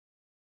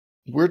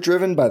We're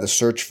driven by the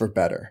search for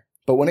better.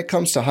 But when it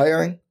comes to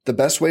hiring, the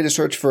best way to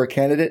search for a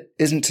candidate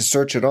isn't to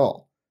search at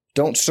all.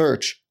 Don't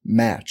search,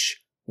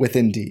 match with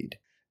Indeed.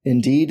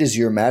 Indeed is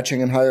your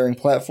matching and hiring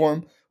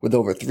platform with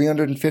over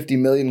 350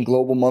 million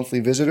global monthly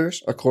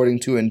visitors,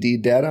 according to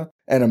Indeed data,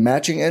 and a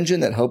matching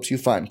engine that helps you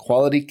find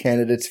quality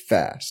candidates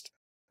fast.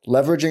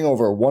 Leveraging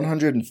over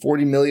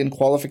 140 million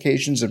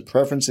qualifications and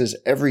preferences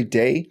every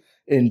day,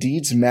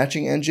 Indeed's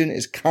matching engine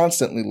is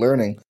constantly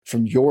learning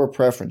from your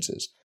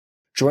preferences.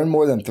 Join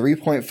more than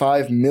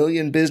 3.5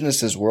 million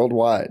businesses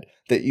worldwide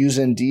that use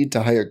Indeed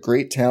to hire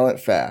great talent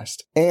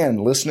fast.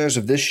 And listeners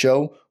of this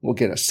show will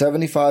get a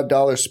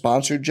 $75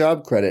 sponsored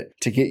job credit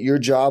to get your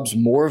jobs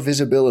more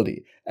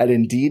visibility at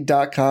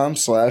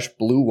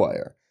Indeed.com/Blue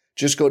Wire.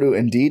 Just go to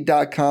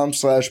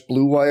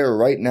Indeed.com/Blue Wire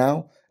right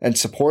now and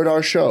support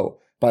our show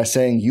by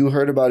saying you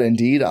heard about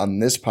Indeed on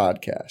this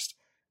podcast.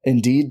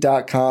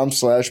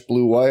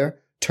 Indeed.com/Blue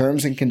Wire.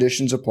 Terms and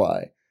conditions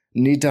apply.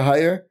 Need to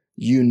hire?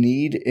 You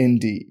need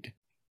Indeed.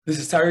 This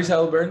is Tyrese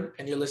Halliburton,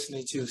 and you're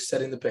listening to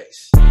Setting the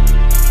Pace.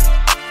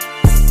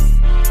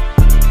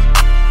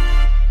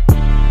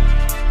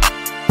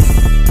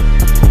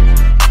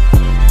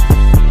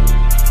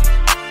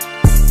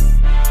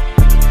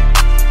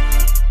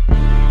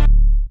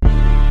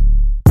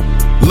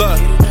 Look,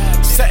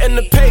 setting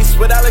the pace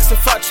with Alex and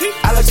Facci.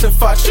 Alex and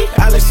Facci.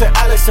 Alex and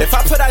Alex. If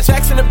I put our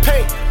jacks in the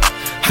paint,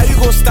 how you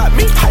gonna stop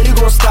me? How you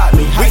gonna stop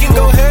me? We can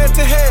go head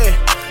to head.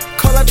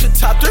 Call out your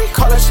top three,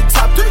 call out your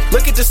top three.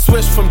 Look at the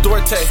switch from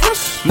Duarte.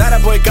 Now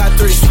that boy got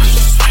three.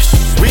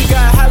 We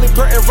got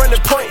Halliburton running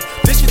point.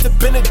 This is the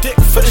Benedict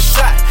for the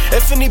shot.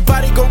 If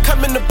anybody gon'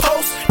 come in the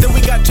post, then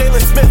we got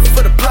Jalen Smith for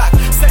the block.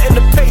 Setting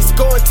the pace,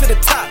 going to the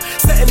top.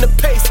 Setting the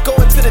pace,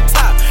 going to the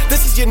top.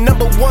 This is your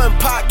number one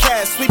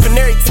podcast. Sweeping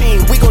every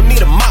team, we gon'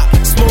 need a mop.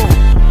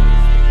 Smooth.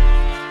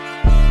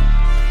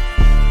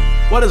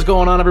 What is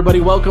going on, everybody?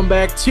 Welcome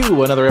back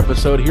to another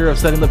episode here of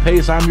Setting the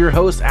Pace. I'm your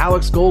host,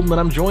 Alex Goldman.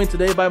 I'm joined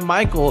today by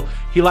Michael.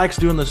 He likes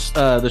doing this,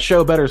 the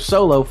show better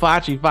solo.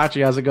 Facci,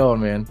 how's it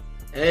going, man?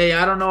 Hey,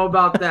 I don't know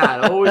about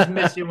that. I always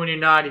miss you when you're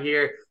not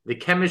here. The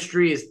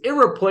chemistry is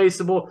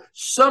irreplaceable.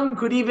 Some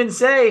could even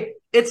say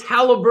it's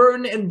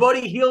Halliburton and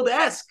Buddy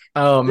Hield-esque.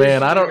 Oh,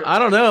 man, I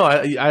don't know.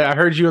 I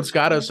heard you and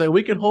Scotto say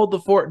we can hold the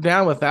fort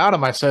down without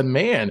him. I said,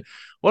 man,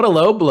 what a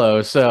low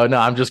blow. So, no,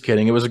 I'm just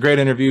kidding. It was a great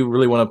interview.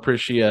 Really want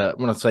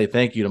to say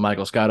thank you to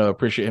Michael Scotto.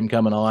 Appreciate him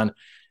coming on.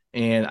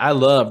 And I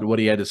loved what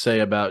he had to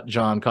say about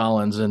John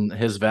Collins and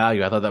his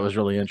value. I thought that was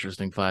really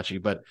interesting, Facci.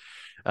 But,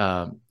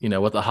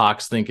 what the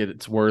Hawks think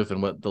it's worth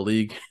and what the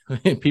league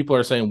 – people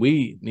are saying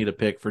we need a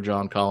pick for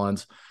John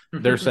Collins.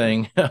 They're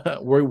saying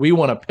we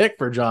want a pick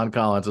for John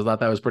Collins. I thought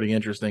that was pretty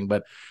interesting.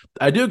 But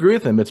I do agree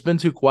with him. It's been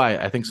too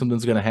quiet. I think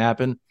something's going to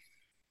happen.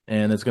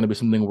 And it's going to be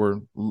something we're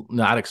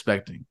not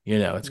expecting.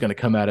 It's going to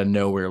come out of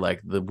nowhere like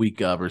the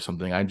week of or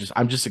something. I'm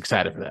just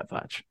excited for that,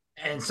 Fletch.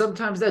 And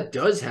sometimes that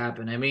does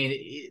happen. I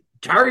mean,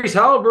 Tyrese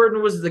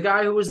Halliburton was the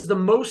guy who was the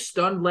most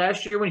stunned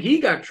last year when he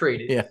got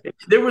traded. Yeah.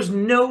 There was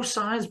no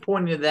signs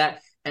pointing to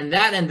that, and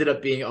that ended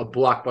up being a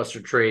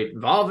blockbuster trade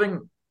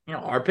involving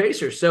our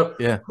Pacers. So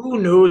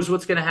Who knows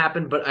what's going to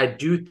happen? But I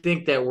do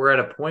think that we're at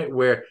a point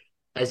where,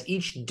 as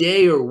each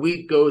day or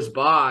week goes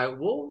by,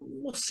 we'll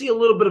see a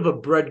little bit of a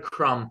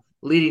breadcrumb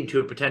leading to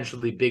a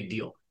potentially big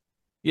deal.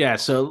 Yeah,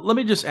 so let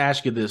me just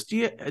ask you this.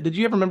 Did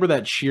you ever remember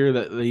that cheer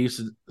that they used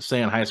to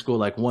say in high school,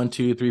 like 1,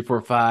 2, 3,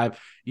 4, 5,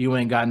 you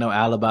ain't got no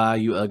alibi,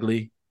 you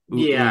ugly?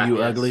 You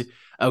ugly?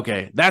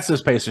 Okay, that's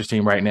this Pacers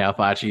team right now,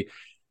 Facci.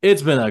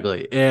 It's been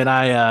ugly.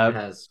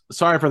 And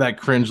sorry for that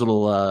cringe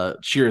little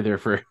cheer there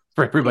for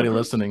everybody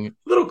listening. A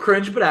little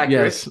cringe, but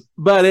accurate. Yes,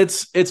 but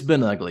it's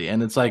been ugly.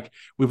 And it's like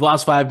we've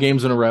lost 5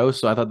 games in a row,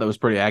 so I thought that was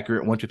pretty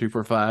accurate, 1, 2, 3,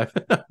 4, 5.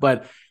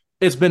 But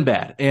it's been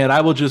bad. And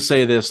I will just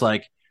say this,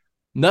 like,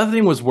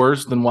 nothing was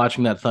worse than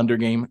watching that Thunder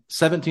game,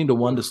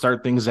 17-1 to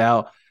start things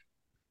out.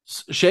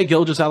 Shai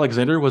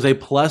Gilgeous-Alexander was a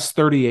plus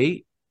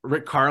 38.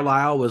 Rick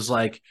Carlisle was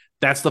like,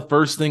 that's the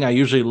first thing I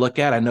usually look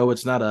at. I know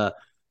it's not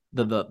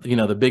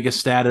the biggest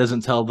stat. It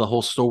doesn't tell the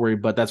whole story,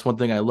 but that's one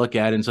thing I look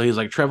at. And so he's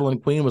like,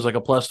 Trevelyan Queen was like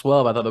a plus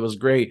 12. I thought that was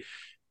great.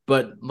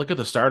 But look at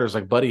the starters.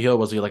 Like Buddy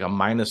Hield, was he like a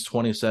minus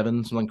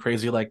 27, something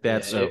crazy like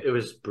that? Yeah, so it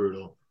was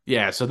brutal.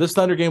 Yeah, so this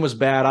Thunder game was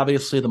bad.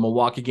 Obviously, the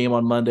Milwaukee game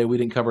on Monday, we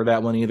didn't cover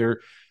that one either.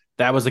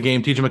 That was the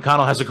game. TJ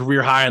McConnell has a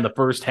career high in the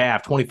first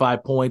half,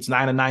 25 points,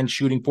 9-9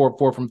 shooting,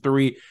 4-4 from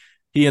 3.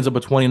 He ends up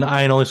with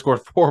 29, only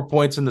scored 4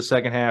 points in the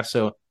second half.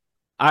 So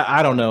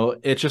I don't know.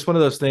 It's just one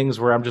of those things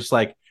where I'm just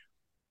like,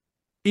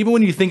 even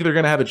when you think they're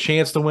going to have a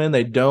chance to win,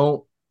 they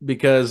don't,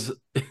 because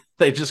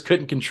they just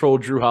couldn't control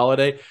Jrue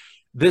Holiday.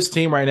 This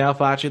team right now,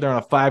 Facci, they're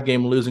on a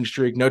 5-game losing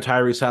streak. No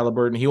Tyrese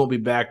Halliburton. He won't be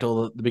back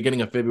till the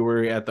beginning of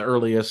February at the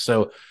earliest.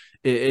 So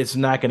it's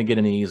not going to get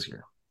any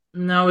easier.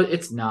 No,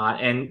 it's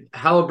not. And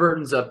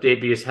Halliburton's update,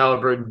 because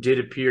Halliburton did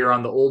appear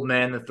on the Old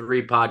Man the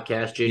 3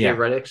 podcast, JJ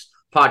Redick's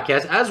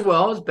podcast, as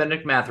well as Ben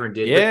McMatherin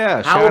did.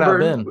 Yeah, shout out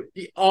Ben.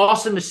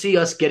 Awesome to see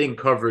us getting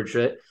coverage.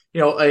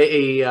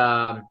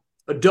 A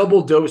a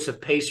double dose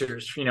of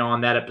Pacers,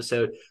 on that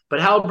episode. But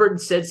Halliburton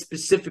said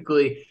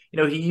specifically,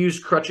 he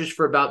used crutches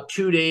for about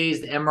 2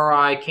 days. The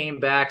MRI came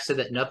back, said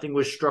that nothing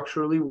was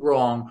structurally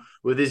wrong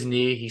with his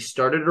knee. He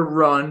started a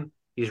run.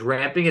 He's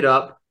ramping it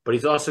up, but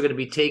he's also going to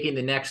be taking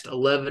the next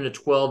 11 to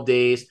 12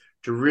 days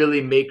to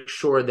really make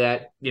sure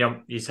that,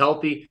 he's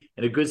healthy,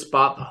 in a good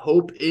spot. The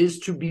hope is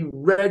to be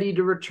ready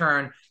to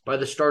return by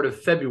the start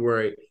of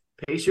February.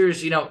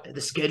 Pacers, the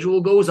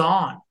schedule goes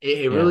on.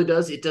 It really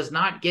does. It does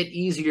not get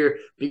easier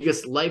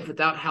because life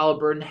without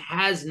Halliburton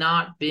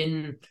hasn't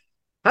been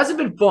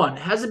fun,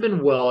 hasn't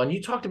been well. And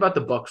you talked about the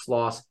Bucks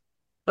loss.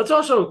 Let's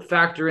also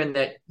factor in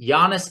that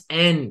Giannis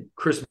and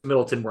Chris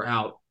Middleton were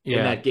out in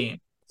that game.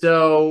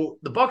 So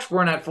the Bucks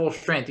weren't at full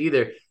strength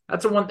either.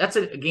 That's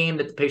a game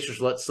that the Pacers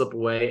let slip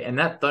away, and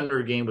that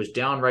Thunder game was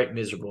downright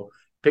miserable.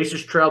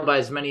 Pacers trailed by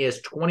as many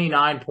as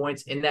 29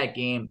 points in that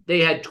game. They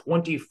had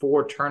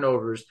 24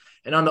 turnovers.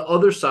 And on the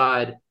other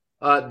side,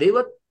 they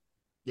let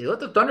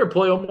the Thunder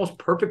play almost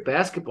perfect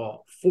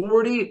basketball.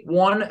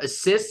 41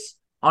 assists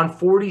on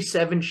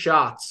 47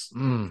 shots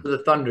for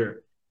the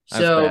Thunder.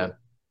 So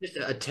just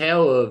a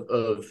tale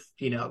of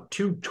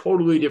two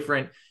totally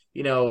different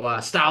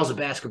styles of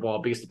basketball,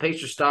 because the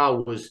Pacers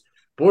style was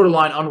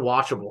borderline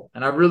unwatchable.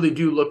 And I really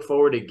do look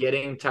forward to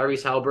getting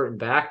Tyrese Halliburton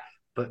back.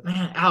 But,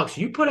 man, Alex,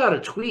 you put out a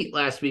tweet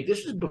last week.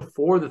 This is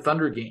before the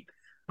Thunder game.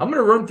 I'm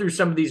going to run through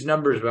some of these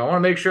numbers, but I want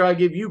to make sure I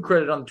give you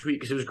credit on the tweet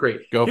because it was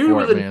great. Go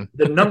for it, man.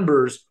 The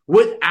numbers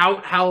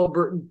without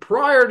Halliburton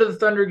prior to the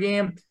Thunder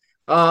game.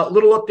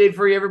 Little update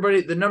for you,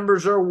 everybody. The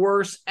numbers are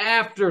worse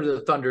after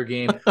the Thunder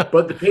game,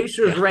 but the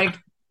Pacers ranked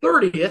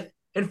 30th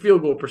in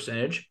field goal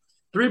percentage,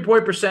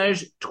 3-point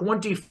percentage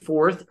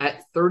 24th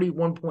at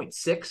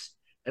 31.6.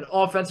 An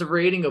offensive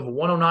rating of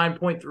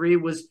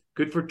 109.3 was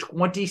good for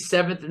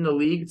 27th in the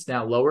league. It's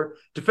now lower.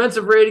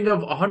 Defensive rating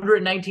of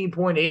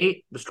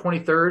 119.8 was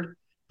 23rd.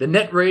 The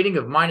net rating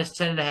of minus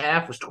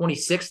 10.5 was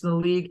 26th in the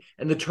league.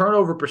 And the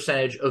turnover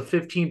percentage of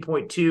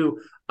 15.2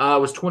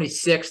 was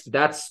 26th.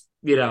 That's,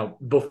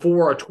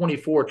 before a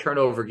 24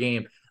 turnover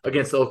game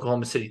against the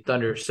Oklahoma City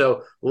Thunder.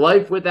 So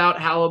life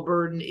without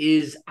Halliburton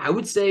is, I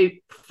would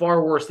say,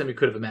 far worse than we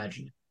could have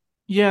imagined.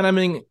 Yeah, and I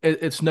mean,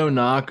 it's no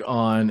knock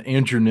on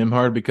Andrew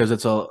Nembhard because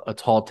it's a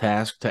tall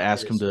task to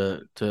ask him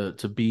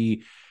to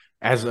be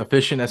as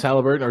efficient as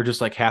Halliburton or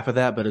just like half of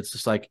that. But it's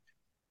just like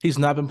he's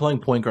not been playing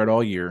point guard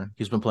all year.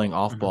 He's been playing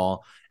off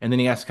ball, and then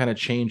he has to kind of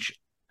change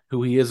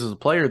who he is as a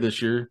player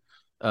this year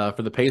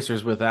for the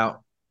Pacers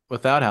without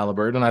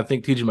Halliburton. And I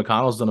think T.J.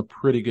 McConnell's done a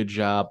pretty good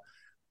job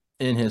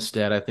in his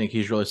stead. I think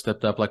he's really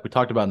stepped up, like we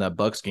talked about in that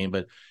Bucks game.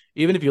 But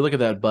even if you look at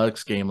that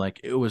Bucks game, like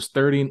it was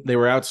 30, they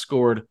were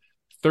outscored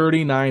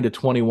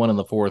 39-21 in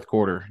the fourth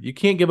quarter. You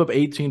can't give up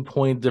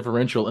 18-point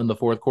differential in the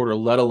fourth quarter,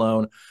 let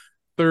alone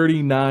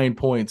 39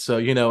 points. So,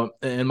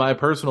 in my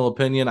personal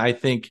opinion, I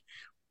think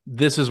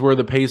this is where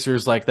the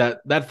Pacers, like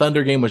that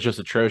Thunder game was just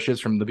atrocious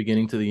from the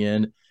beginning to the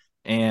end.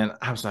 And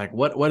I was like,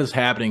 what is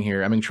happening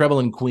here? I mean,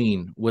 Trevelin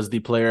Queen was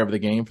the player of the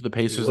game for the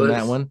Pacers in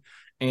that one.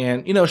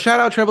 And, shout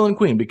out Trevelin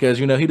Queen because,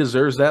 he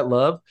deserves that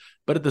love.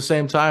 But at the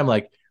same time,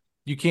 like,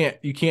 you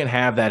can't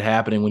have that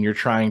happening when you're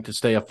trying to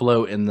stay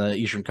afloat in the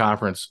Eastern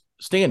Conference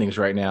standings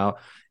right now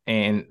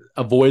and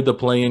avoid the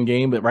play-in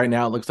game. But right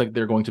now it looks like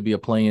they're going to be a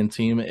play-in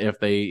team if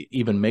they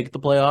even make the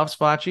playoffs,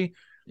 Facci.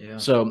 Yeah.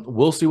 So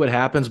we'll see what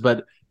happens.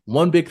 But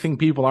one big thing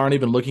people aren't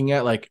even looking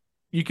at, like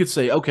you could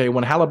say, okay,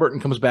 when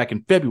Halliburton comes back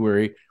in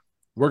February,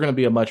 we're going to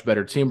be a much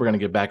better team. We're going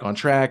to get back on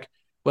track.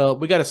 Well,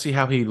 we got to see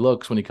how he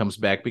looks when he comes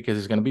back because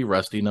he's going to be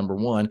rusty, number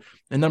one.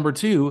 And number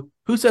two,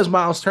 who says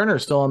Miles Turner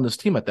is still on this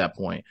team at that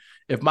point?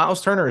 If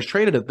Miles Turner is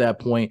traded at that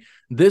point,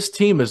 this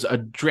team is a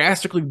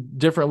drastically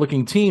different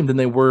looking team than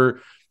they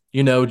were,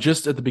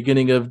 just at the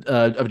beginning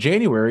of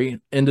January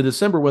into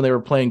December when they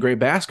were playing great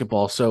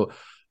basketball. So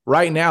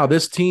right now,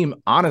 this team,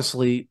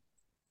 honestly,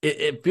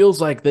 it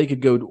feels like they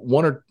could go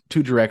one or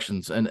two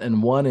directions.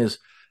 And one is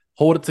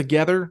hold it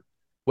together,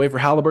 wait for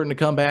Halliburton to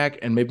come back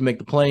and maybe make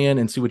the play-in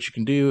and see what you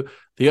can do.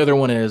 The other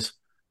one is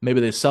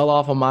maybe they sell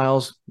off on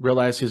Miles,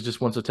 realize he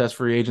just wants to test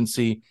free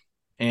agency,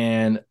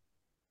 and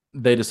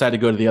they decide to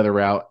go to the other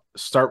route,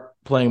 start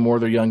playing more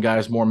of their young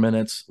guys, more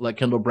minutes, let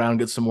Kendall Brown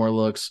get some more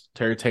looks,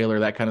 Terry Taylor,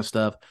 that kind of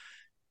stuff,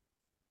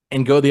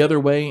 and go the other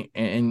way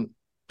and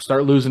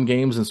start losing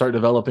games and start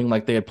developing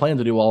like they had planned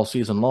to do all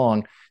season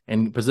long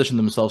and position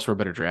themselves for a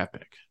better draft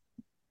pick.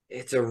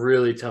 It's a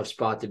really tough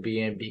spot to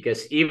be in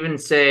because even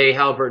say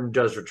Halliburton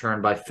does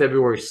return by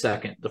February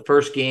 2nd, the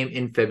first game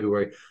in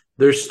February,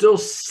 there's still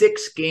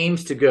 6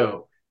 games to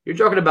go. You're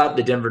talking about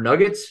the Denver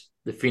Nuggets,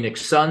 the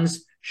Phoenix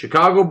Suns,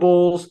 Chicago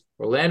Bulls,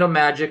 Orlando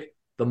Magic,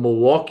 the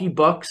Milwaukee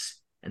Bucks,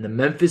 and the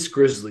Memphis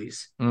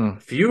Grizzlies. A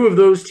few of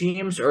those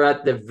teams are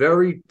at the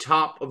very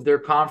top of their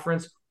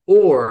conference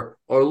or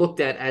are looked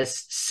at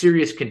as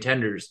serious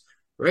contenders.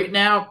 Right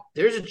now,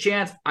 there's a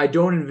chance I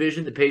don't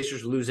envision the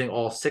Pacers losing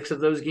all 6 of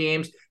those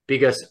games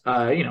because,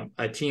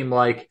 a team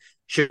like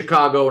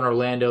Chicago and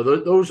Orlando,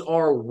 those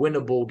are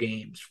winnable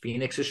games.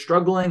 Phoenix is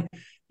struggling.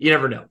 You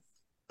never know.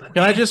 But,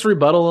 Can I just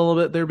rebuttal a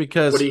little bit there?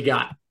 Because what do you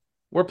got?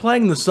 We're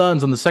playing the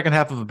Suns on the second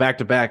half of a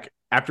back-to-back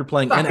after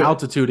playing in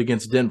altitude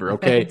against Denver,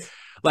 okay?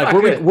 Like,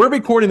 we're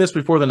recording this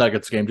before the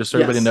Nuggets game, just so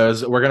everybody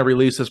knows. We're going to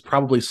release this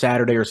probably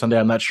Saturday or Sunday.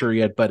 I'm not sure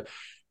yet, but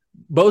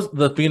both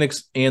the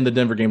Phoenix and the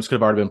Denver games could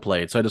have already been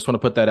played. So I just want to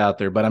put that out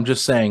there. But I'm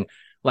just saying,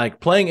 like,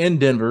 playing in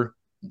Denver,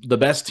 the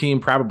best team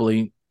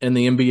probably in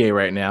the NBA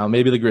right now,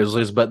 maybe the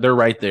Grizzlies, but they're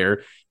right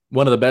there.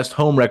 One of the best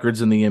home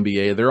records in the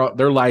NBA.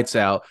 They're lights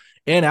out.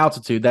 In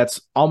altitude, that's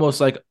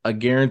almost like a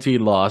guaranteed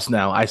loss.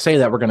 Now, I say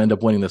that we're going to end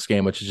up winning this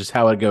game, which is just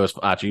how it goes,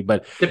 Facci,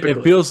 but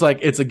It feels like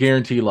it's a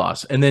guaranteed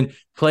loss. And then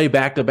play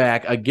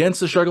back-to-back against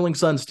the struggling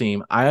Suns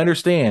team. I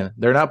understand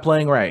they're not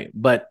playing right,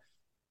 but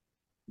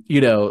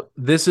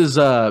this is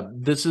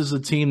a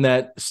team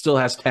that still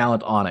has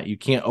talent on it. You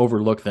can't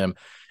overlook them.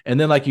 And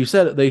then, like you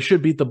said, they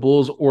should beat the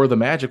Bulls or the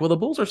Magic. Well, the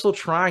Bulls are still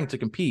trying to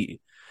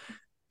compete.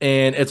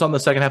 And it's on the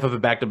second half of a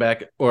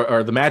back-to-back,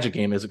 or the Magic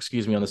game is,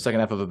 on the second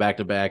half of a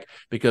back-to-back,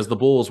 because the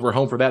Bulls were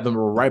home for that, then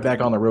we're right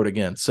back on the road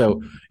again.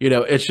 So,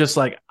 it's just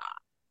like,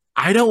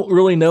 I don't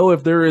really know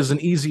if there is an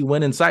easy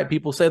win in sight.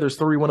 People say there's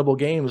 3 winnable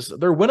games.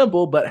 They're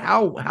winnable, but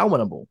how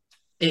winnable?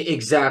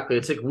 Exactly.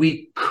 It's like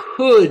we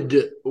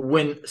could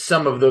win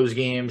some of those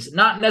games,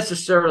 not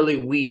necessarily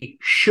we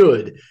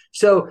should.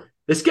 So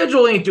the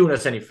schedule ain't doing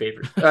us any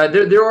favors.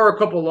 There are a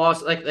couple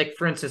losses, like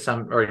for instance,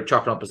 I'm already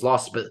chalking up as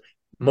losses, but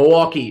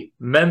Milwaukee,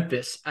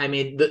 Memphis. I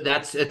mean,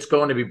 it's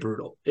going to be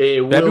brutal.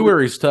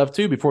 February is tough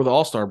too before the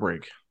All-Star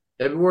break.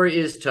 February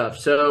is tough.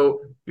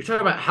 So you're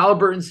talking about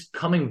Halliburton's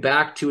coming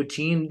back to a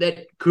team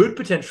that could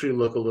potentially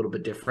look a little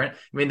bit different.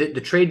 I mean, the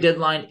trade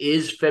deadline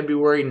is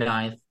February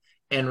 9th.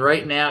 And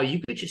right now, you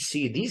could just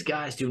see these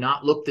guys do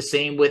not look the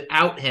same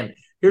without him.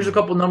 Here's a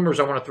couple numbers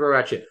I want to throw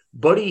at you.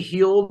 Buddy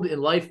Hield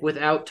in life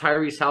without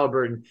Tyrese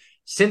Halliburton.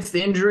 Since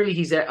the injury,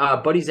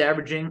 Buddy's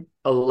averaging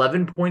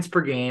 11 points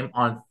per game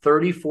on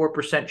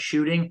 34%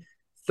 shooting,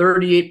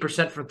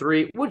 38% from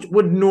three, which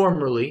would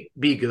normally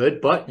be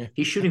good, but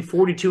he's shooting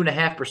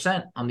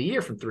 42.5% on the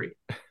year from three.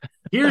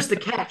 Here's the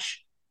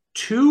catch.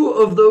 2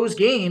 of those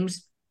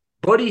games,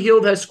 Buddy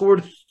Hield has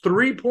scored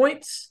 3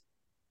 points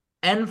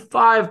and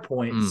 5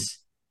 points.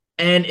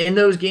 And in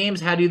those games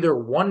had either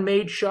 1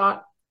 made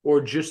shot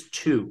or just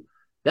 2.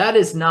 That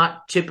is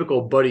not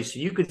typical Buddy. So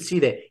you could see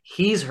that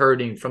he's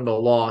hurting from the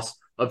loss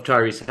of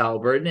Tyrese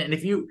Halliburton. And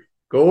if you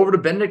go over to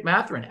Bennedict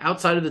Mathurin,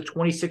 outside of the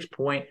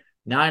 26-point,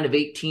 9 of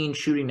 18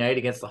 shooting night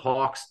against the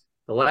Hawks,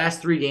 the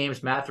last 3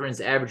 games,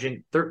 Mathurin's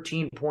averaging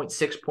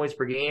 13.6 points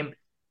per game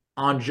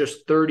on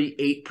just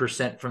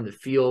 38% from the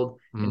field.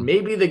 And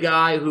maybe the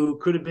guy who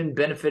could have been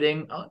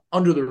benefiting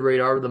under the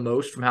radar the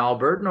most from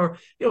Halliburton, or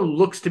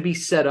looks to be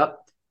set up,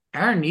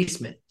 Aaron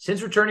Nesmith.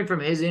 Since returning from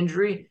his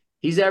injury,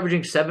 he's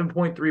averaging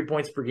 7.3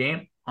 points per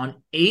game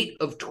on 8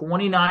 of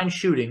 29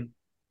 shooting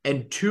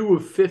and 2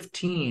 of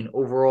 15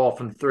 overall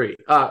from 3.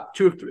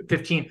 2 of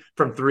 15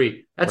 from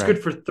 3. That's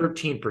good for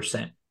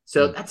 13%.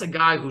 So that's a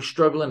guy who's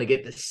struggling to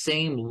get the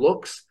same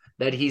looks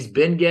that he's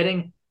been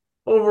getting.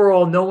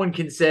 Overall, no one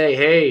can say,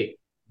 hey,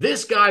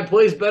 this guy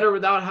plays better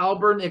without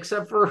Halliburton,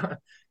 except for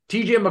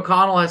TJ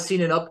McConnell has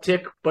seen an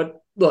uptick.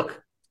 But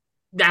look,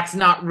 that's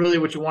not really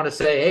what you want to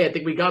say. Hey, I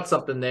think we got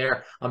something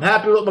there. I'm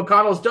happy with what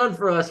McConnell's done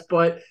for us,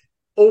 but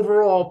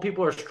overall,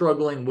 people are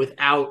struggling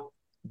without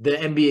the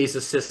NBA's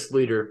assist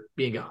leader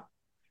being gone.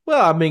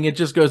 Well, I mean, it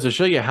just goes to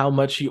show you how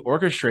much he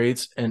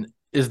orchestrates and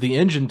is the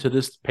engine to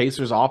this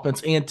Pacers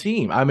offense and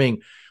team. I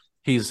mean,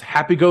 he's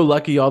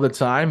happy-go-lucky all the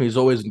time. He's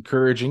always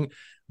encouraging.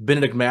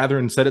 Bennedict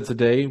Mathurin said it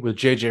today with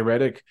JJ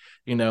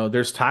Redick.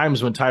 There's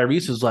times when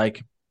Tyrese is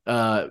like,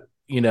 Ben,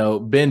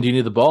 do you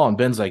need the ball? And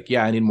Ben's like,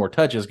 yeah, I need more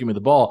touches. Give me the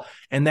ball.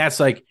 And that's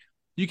like,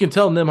 you can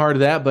tell Nembhard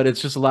that, but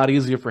it's just a lot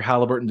easier for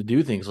Halliburton to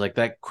do things like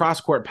that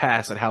cross-court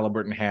pass that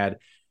Halliburton had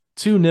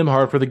to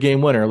Nembhard for the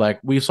game winner. Like,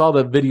 we saw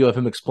the video of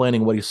him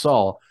explaining what he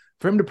saw.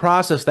 For him to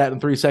process that in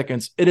 3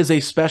 seconds, it is a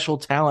special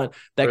talent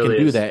that really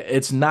can do that.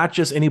 It's not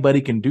just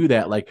anybody can do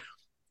that. Like,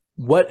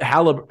 what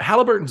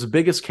Halliburton's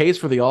biggest case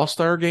for the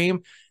All-Star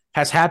game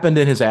has happened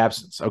in his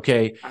absence,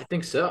 okay? I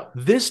think so.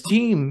 This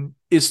team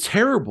is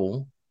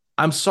terrible.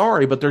 I'm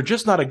sorry, but they're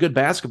just not a good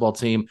basketball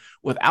team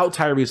without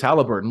Tyrese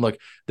Halliburton. Look,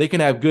 they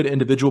can have good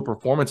individual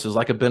performances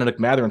like a Bennedict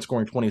Mathurin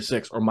scoring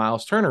 26 or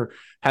Miles Turner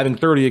having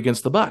 30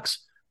 against the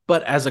Bucks.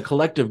 But as a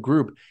collective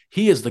group,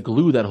 he is the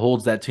glue that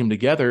holds that team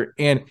together.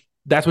 And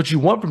that's what you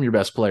want from your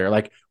best player.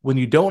 Like, when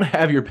you don't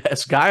have your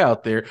best guy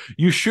out there,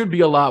 you should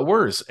be a lot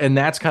worse. And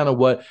that's kind of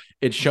what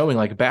it's showing.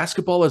 Like,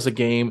 basketball is a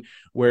game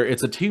where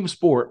it's a team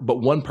sport, but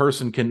one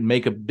person can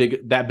make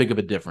that big of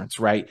a difference,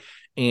 right?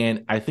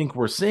 And I think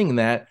we're seeing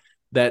that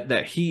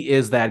he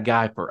is that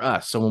guy for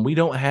us. So when we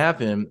don't have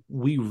him,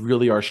 we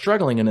really are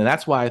struggling. And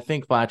that's why I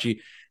think, Facci,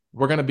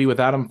 we're going to be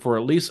without him for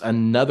at least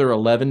another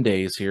 11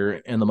 days here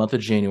in the month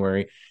of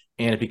January.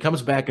 And if he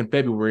comes back in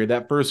February,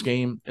 that first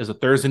game is a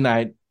Thursday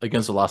night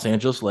against the Los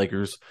Angeles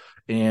Lakers.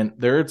 And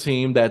they're a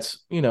team that's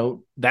the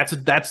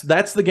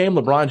game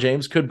LeBron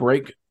James could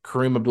break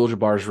Kareem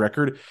Abdul-Jabbar's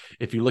record.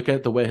 If you look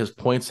at the way his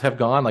points have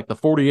gone, like the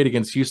 48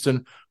 against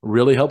Houston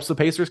really helps the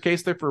Pacers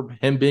case there for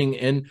him being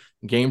in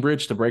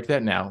Gamebridge to break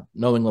that. Now,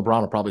 knowing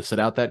LeBron will probably sit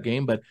out that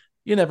game, but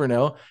You never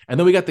know. And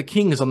then we got the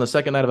Kings on the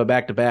second night of a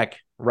back-to-back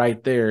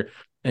right there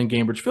in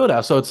Gainbridge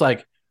Fieldhouse. So it's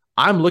like,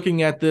 I'm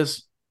looking at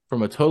this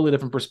from a totally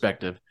different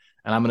perspective.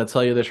 And I'm going to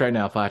tell you this right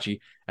now, Facci.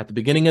 At the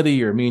beginning of the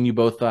year, me and you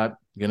both thought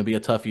going to be a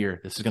tough year.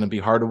 This is going to be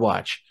hard to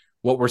watch.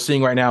 What we're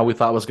seeing right now, we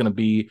thought was going to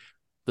be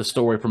the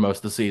story for most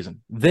of the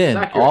season. Then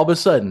all of a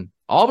sudden,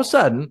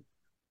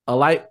 a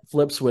light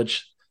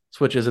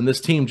switches, and this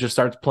team just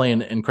starts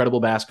playing incredible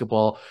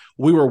basketball.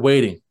 We were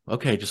waiting.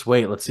 Okay, just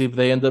wait. Let's see if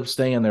they end up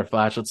staying there,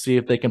 Flash. Let's see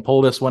if they can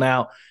pull this one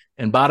out.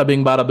 And bada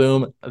bing, bada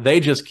boom,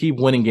 they just keep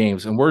winning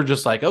games. And we're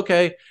just like,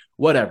 okay,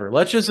 whatever.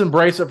 Let's just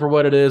embrace it for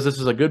what it is. This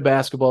is a good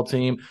basketball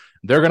team.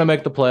 They're going to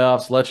make the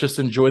playoffs. Let's just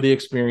enjoy the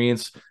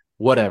experience,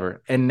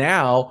 whatever. And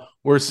now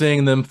we're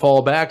seeing them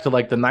fall back to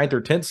like the 9th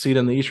or 10th seed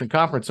in the Eastern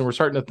Conference. And we're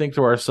starting to think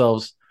to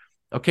ourselves,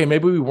 okay,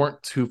 maybe we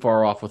weren't too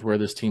far off with where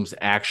this team's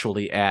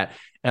actually at.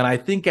 And I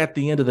think at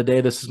the end of the day,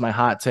 this is my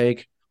hot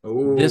take.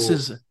 Ooh. This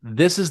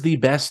is the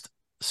best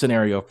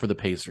scenario for the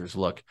Pacers.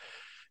 Look,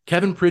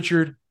 Kevin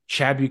Pritchard,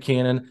 Chad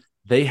Buchanan,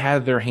 they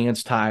had their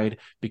hands tied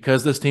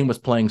because this team was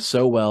playing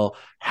so well.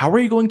 How are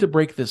you going to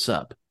break this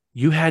up?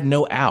 You had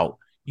no out.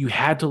 You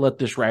had to let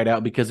this ride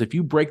out, because if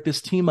you break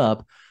this team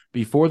up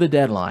before the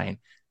deadline,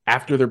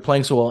 after they're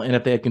playing so well, and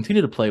if they had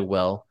continued to play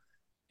well,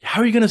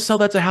 how are you going to sell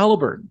that to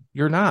Halliburton?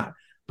 You're not.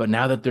 But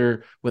now that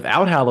they're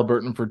without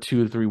Halliburton for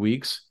 2 to 3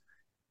 weeks,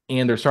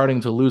 and they're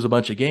starting to lose a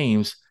bunch of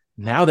games,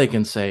 now they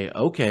can say,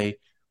 okay,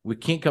 we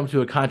can't come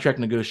to a contract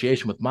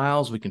negotiation with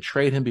Miles. We can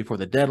trade him before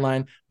the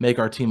deadline, make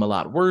our team a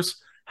lot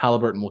worse.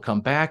 Halliburton will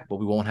come back, but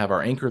we won't have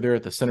our anchor there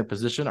at the center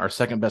position, our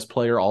second best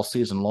player all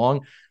season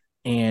long.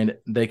 And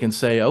they can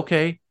say,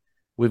 okay,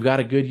 we've got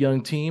a good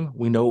young team.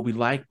 We know what we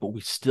like, but we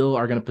still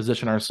are going to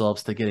position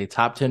ourselves to get a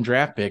top 10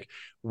 draft pick,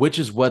 which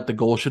is what the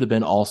goal should have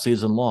been all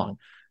season long.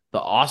 The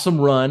awesome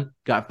run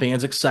got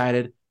fans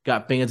excited,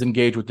 got fans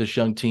engaged with this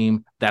young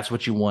team. That's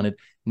what you wanted.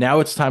 Now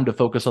it's time to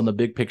focus on the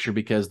big picture,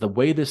 because the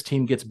way this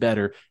team gets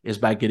better is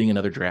by getting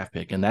another draft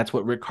pick. And that's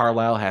what Rick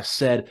Carlisle has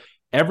said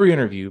every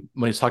interview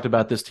when he's talked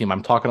about this team.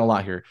 I'm talking a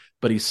lot here,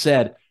 but he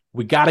said,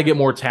 we got to get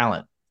more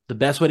talent. The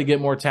best way to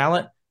get more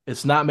talent,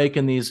 it's not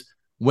making these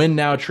win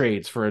now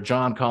trades for a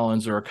John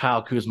Collins or a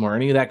Kyle Kuzma or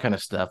any of that kind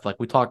of stuff like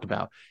we talked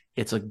about.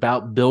 It's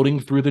about building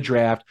through the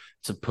draft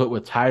to put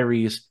with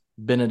Tyrese,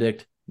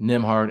 Benedict,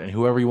 Nembhard, and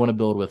whoever you want to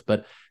build with.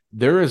 But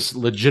there is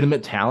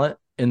legitimate talent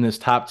in this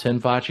top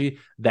 10, Facci,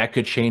 that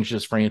could change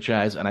this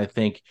franchise. And I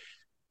think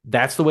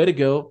that's the way to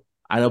go.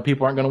 I know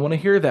people aren't going to want to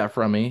hear that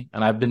from me,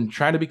 and I've been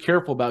trying to be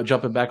careful about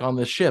jumping back on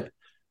this ship,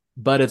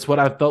 but it's what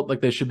I felt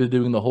like they should be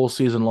doing the whole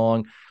season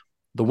long.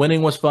 The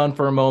winning was fun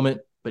for a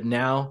moment, but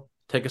now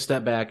take a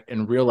step back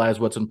and realize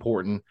what's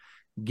important.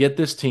 Get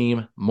this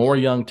team more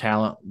young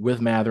talent with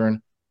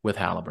Mathurin, with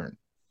Halliburton.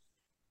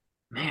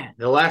 Man,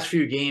 the last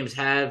few games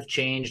have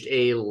changed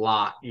a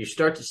lot. You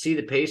start to see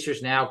the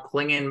Pacers now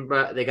clinging,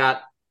 but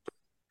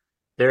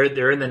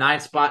they're in the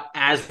 9th spot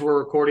as we're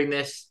recording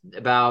this,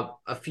 about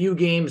a few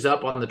games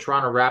up on the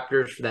Toronto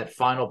Raptors for that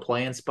final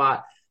play-in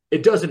spot.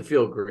 It doesn't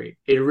feel great.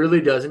 It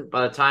really doesn't.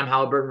 By the time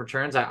Halliburton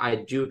returns,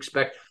 I do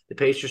expect the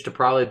Pacers to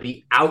probably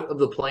be out of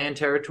the play-in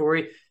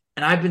territory.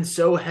 And I've been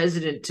so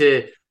hesitant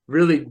to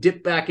really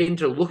dip back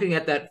into looking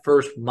at that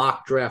first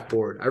mock draft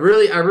board. I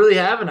really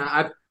haven't.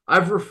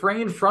 I've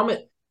refrained from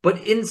it.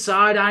 But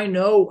inside, I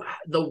know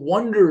the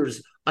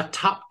wonders a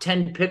top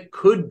 10 pick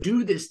could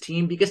do this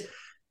team, because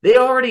they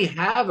already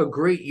have a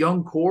great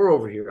young core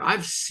over here.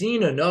 I've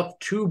seen enough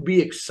to be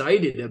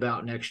excited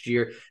about next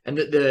year, and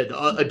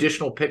the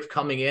additional picks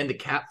coming in, the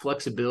cap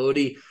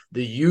flexibility,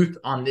 the youth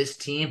on this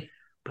team.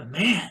 But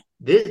man,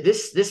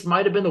 this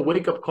might have been the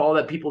wake-up call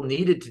that people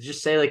needed to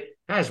just say, like,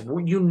 guys,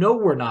 you know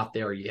we're not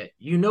there yet.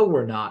 You know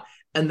we're not.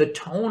 And the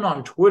tone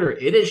on Twitter,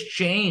 it has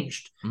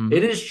changed. Mm-hmm.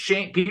 It has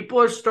changed.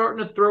 People are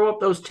starting to throw up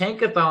those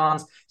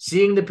tankathons,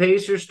 seeing the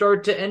Pacers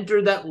start to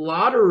enter that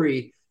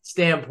lottery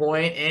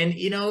standpoint. And,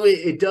 you know,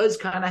 it does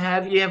kind of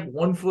have you have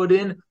 1 foot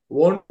in,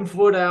 1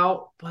 foot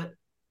out. But,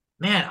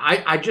 man,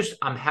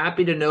 I'm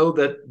happy to know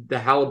that the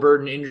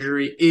Halliburton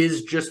injury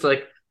is just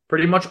like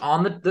pretty much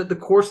on the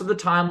course of the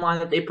timeline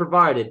that they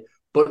provided.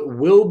 But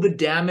will the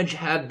damage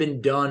have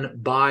been done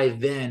by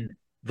then?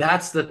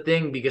 That's the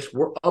thing, because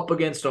we're up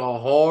against a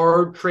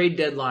hard trade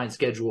deadline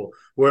schedule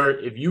where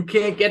if you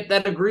can't get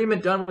that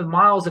agreement done with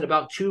Miles in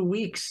about 2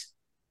 weeks,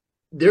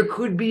 there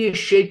could be a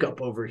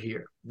shakeup over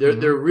here.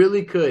 There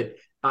really could.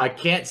 I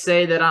can't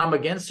say that I'm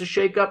against a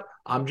shakeup.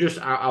 I'm just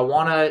I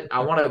want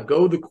to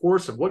go the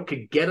course of what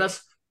could get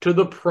us to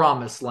the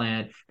promised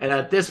land. And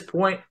at this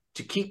point,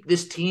 to keep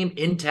this team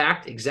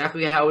intact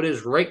exactly how it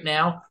is right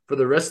now for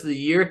the rest of the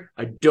year,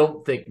 I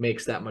don't think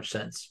makes that much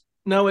sense.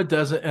 No, it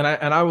doesn't. And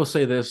I will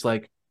say this,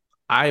 like,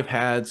 I've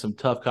had some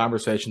tough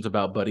conversations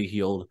about Buddy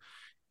Hield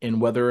and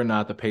whether or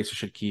not the Pacers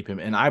should keep him.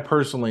 And I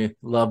personally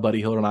love Buddy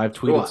Hield, and I've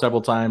tweeted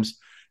several times,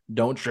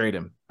 don't trade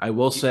him. I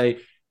will say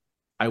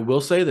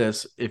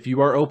this, if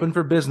you are open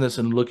for business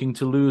and looking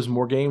to lose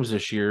more games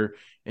this year,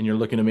 and you're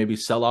looking to maybe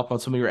sell off on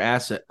some of your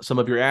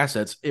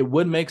assets, it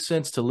would make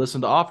sense to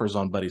listen to offers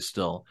on Buddy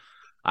still.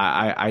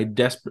 I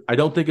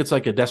don't think it's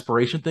like a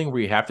desperation thing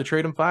where you have to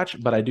trade him, Foch,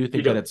 but I do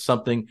think that it's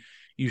something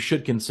you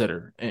should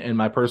consider, in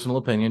my personal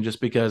opinion,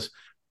 just because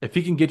if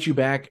he can get you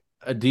back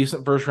a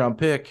decent first-round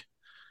pick,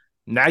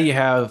 now you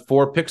have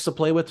 4 picks to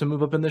play with to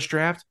move up in this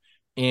draft.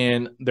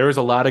 And there's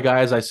a lot of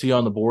guys I see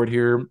on the board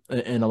here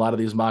in a lot of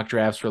these mock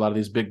drafts for a lot of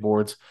these big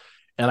boards.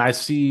 And I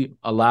see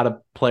a lot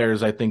of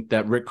players I think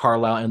that Rick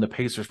Carlisle and the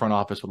Pacers front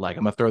office would like.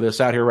 I'm going to throw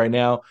this out here right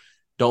now.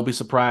 Don't be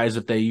surprised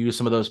if they use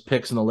some of those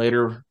picks in the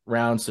later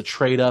rounds to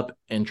trade up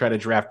and try to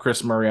draft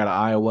Chris Murray out of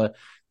Iowa.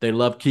 They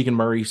loved Keegan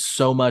Murray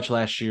so much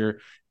last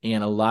year,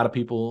 and a lot of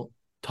people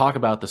talk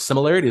about the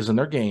similarities in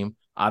their game.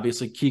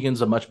 Obviously,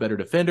 Keegan's a much better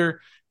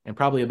defender and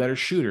probably a better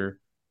shooter,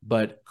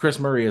 but Chris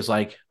Murray is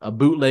like a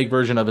bootleg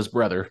version of his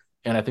brother,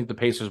 and I think the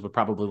Pacers would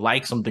probably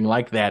like something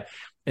like that.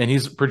 And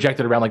he's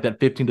projected around like that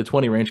 15 to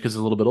 20 range because he's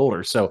a little bit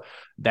older. So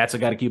that's a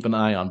guy to keep an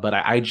eye on. But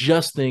I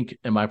just think,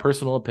 in my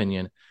personal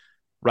opinion,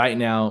 right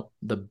now,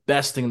 the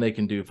best thing they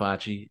can do,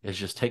 Facci, is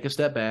just take a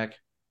step back,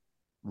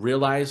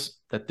 realize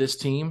that this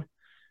team,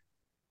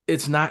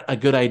 it's not a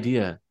good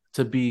idea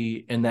to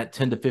be in that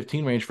 10 to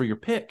 15 range for your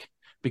pick,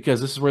 because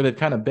this is where they've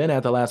kind of been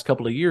at the last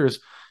couple of years.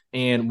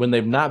 And when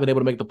they've not been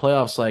able to make the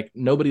playoffs, like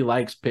nobody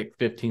likes pick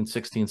 15,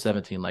 16,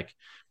 17. Like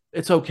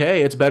it's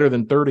okay. It's better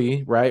than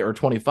 30, right? Or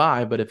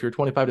 25. But if you're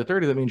 25 to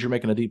 30, that means you're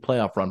making a deep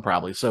playoff run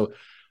probably. So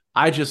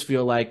I just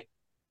feel like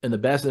in the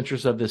best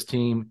interest of this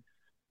team,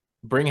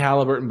 bring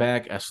Halliburton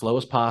back as slow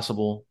as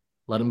possible.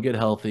 Let him get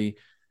healthy.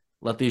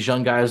 Let these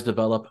young guys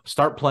develop.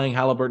 Start playing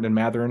Halliburton and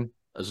Mathurin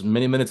as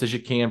many minutes as you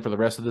can for the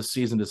rest of the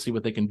season to see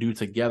what they can do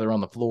together on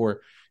the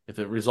floor. If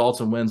it results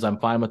in wins, I'm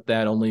fine with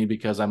that, only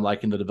because I'm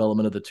liking the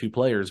development of the two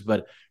players.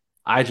 But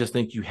I just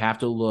think you have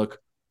to look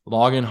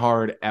long and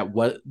hard at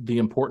what the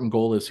important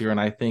goal is here.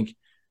 And I think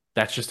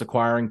that's just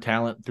acquiring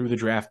talent through the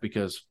draft,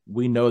 because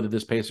we know that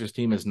this Pacers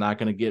team is not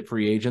going to get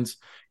free agents.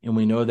 And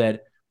we know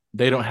that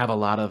they don't have a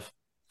lot of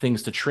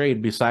things to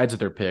trade besides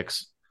their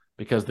picks,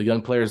 because the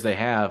young players they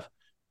have,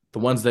 the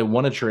ones they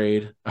want to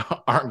trade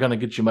aren't going to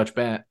get you much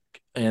back.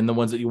 And the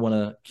ones that you want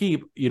to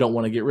keep, you don't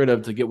want to get rid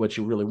of to get what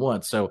you really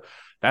want. So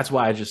that's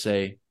why I just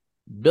say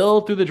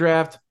build through the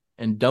draft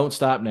and don't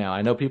stop now.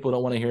 I know people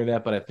don't want to hear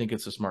that, but I think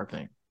it's a smart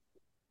thing.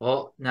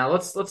 Well, now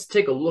let's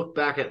take a look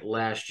back at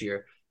last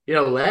year. You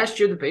know, last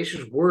year the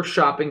Pacers were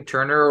shopping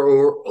Turner,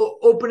 or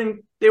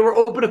they were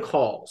open to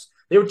calls.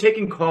 They were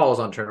taking calls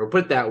on Turner,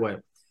 put it that way.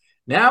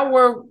 Now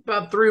we're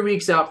about 3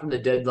 weeks out from the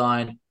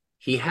deadline.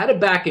 He had a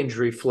back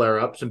injury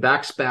flare-up, some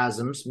back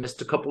spasms,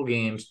 missed a couple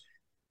games.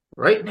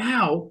 Right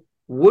now,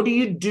 what do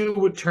you do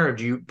with Turner?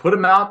 Do you put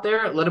him out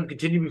there, let him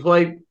continue to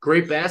play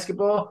great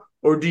basketball,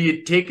 or do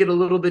you take it a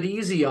little bit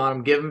easy on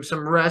him, give him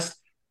some rest,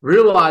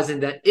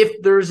 realizing that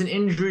if there's an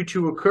injury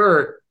to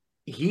occur,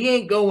 he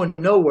ain't going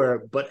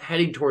nowhere but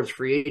heading towards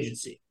free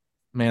agency?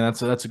 Man,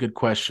 that's a good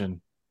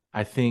question.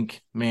 I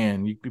think,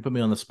 man, you put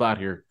me on the spot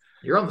here.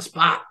 You're on the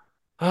spot.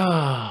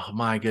 Oh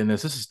my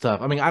goodness, this is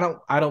tough. I mean,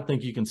 I don't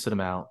think you can sit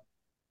him out.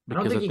 I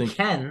don't think you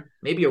can.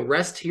 Maybe a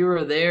rest here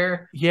or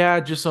there.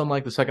 Yeah, just on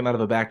like the second night of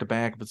a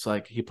back-to-back. It's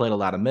like he played a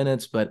lot of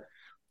minutes, but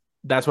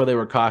that's why they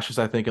were cautious,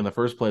 I think, in the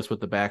first place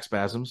with the back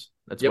spasms.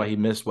 That's why he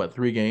missed,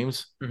 3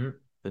 games? Mm-hmm.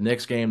 The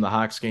Knicks game, the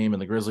Hawks game,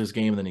 and the Grizzlies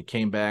game, and then he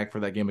came back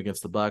for that game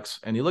against the Bucks,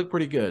 and he looked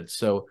pretty good.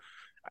 So,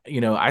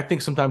 I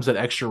think sometimes that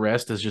extra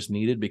rest is just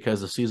needed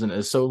because the season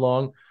is so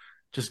long.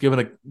 Just giving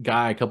a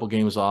guy a couple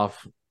games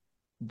off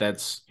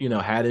that's,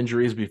 had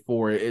injuries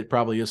before, it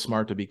probably is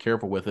smart to be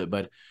careful with it.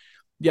 But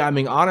yeah, I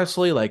mean,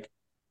 honestly, like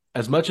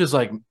as much as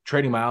like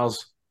trading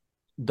Miles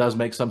does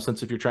make some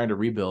sense if you're trying to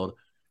rebuild,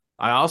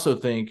 I also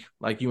think,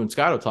 like you and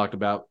Scotto talked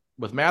about,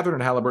 with Mathurin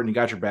and Halliburton, you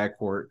got your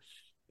backcourt.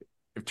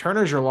 If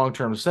Turner's your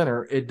long-term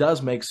center, it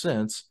does make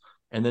sense.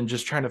 And then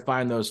just trying to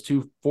find those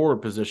 2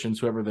 forward positions,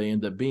 whoever they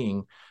end up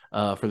being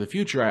for the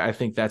future, I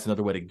think that's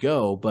another way to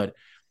go. But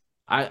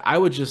I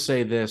would just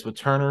say this with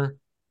Turner,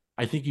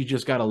 I think you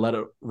just got to let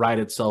it ride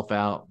itself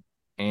out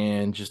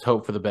and just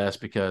hope for the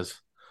best,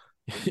 because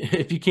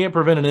if you can't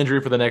prevent an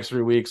injury for the next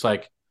 3 weeks,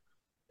 like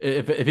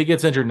if he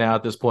gets injured now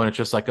at this point, it's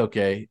just like,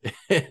 okay,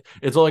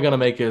 it's only going to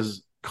make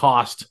his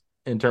cost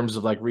in terms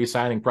of like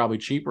re-signing probably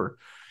cheaper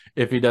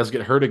if he does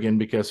get hurt again,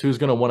 because who's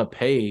going to want to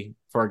pay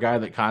for a guy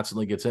that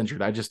constantly gets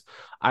injured?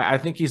 I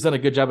think he's done a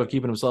good job of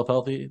keeping himself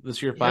healthy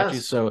this year, Facci.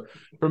 Yes. So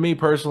for me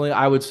personally,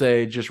 I would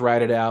say just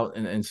ride it out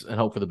and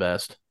hope for the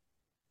best.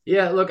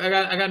 Yeah, look,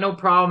 I got no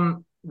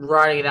problem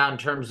riding it out in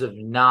terms of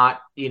not,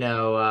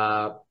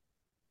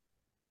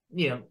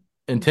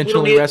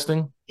 intentionally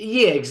resting?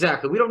 Yeah,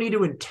 exactly. We don't need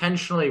to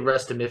intentionally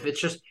rest him. If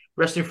it's just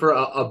resting for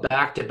a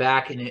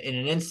back-to-back in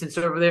an instance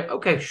over there,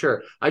 okay,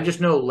 sure. I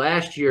just know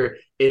last year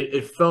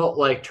it felt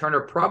like Turner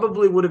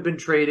probably would have been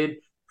traded,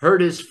 hurt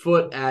his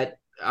foot at,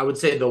 I would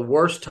say, the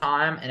worst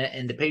time,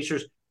 and the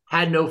Pacers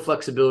had no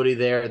flexibility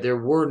there. There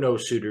were no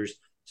suitors.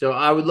 So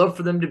I would love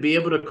for them to be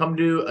able to come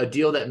to a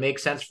deal that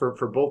makes sense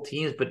for both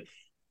teams. But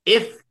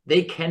if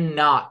they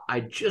cannot,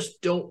 I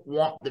just don't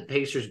want the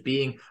Pacers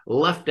being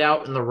left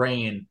out in the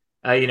rain.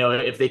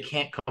 If they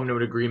can't come to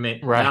an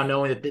agreement, right, now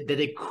knowing that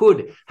they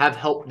could have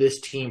helped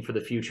this team for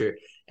the future.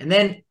 And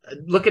then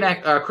looking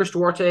at Chris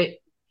Duarte,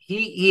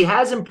 he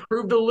has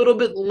improved a little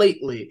bit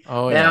lately.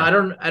 Oh yeah.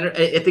 Now,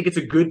 I think it's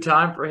a good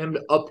time for him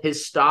to up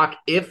his stock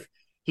if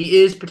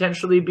he is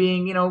potentially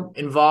being,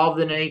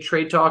 involved in any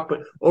trade talk.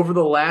 But over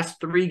the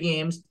last 3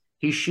 games,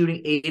 he's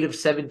shooting 8 of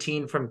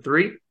 17 from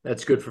 3.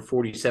 That's good for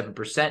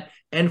 47%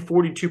 and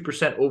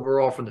 42%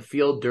 overall from the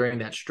field during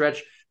that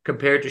stretch,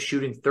 compared to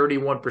shooting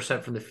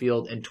 31% from the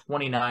field and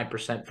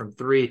 29% from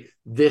 3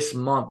 this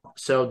month.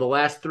 So the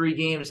last 3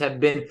 games have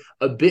been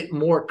a bit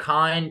more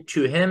kind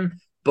to him.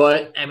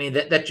 But, I mean,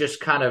 that just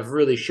kind of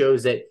really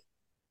shows that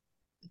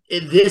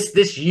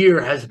this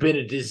year has been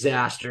a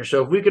disaster.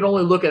 So if we can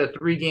only look at a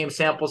 3-game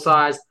sample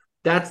size,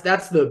 that's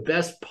the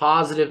best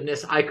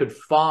positiveness I could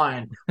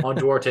find on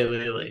Duarte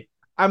lately.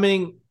 I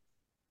mean,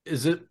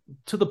 is it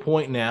to the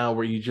point now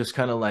where you just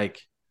kind of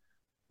like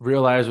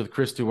realize with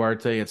Chris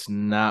Duarte it's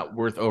not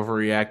worth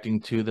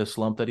overreacting to the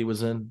slump that he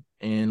was in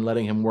and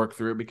letting him work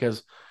through it?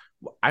 Because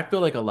I feel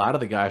like a lot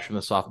of the guys from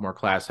the sophomore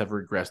class have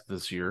regressed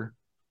this year.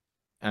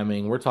 I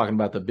mean, we're talking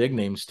about the big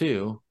names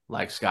too,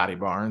 like Scotty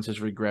Barnes has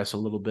regressed a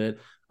little bit.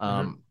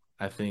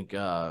 I think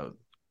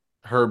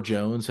Herb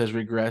Jones has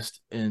regressed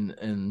in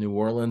New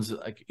Orleans.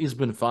 Like, he's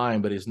been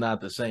fine, but he's not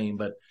the same.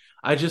 But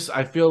I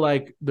feel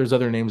like there's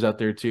other names out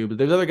there too, but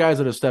there's other guys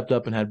that have stepped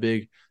up and had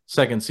big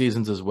second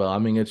seasons as well. I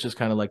mean, it's just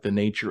kind of like the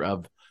nature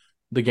of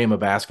the game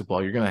of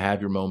basketball. You're going to have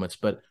your moments,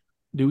 but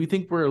do we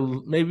think we're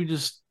maybe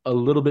just a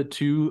little bit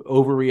too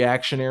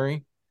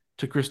overreactionary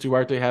to Chris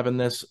Duarte having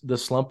this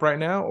slump right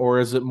now? Or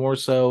is it more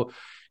so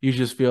you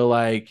just feel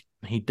like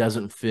he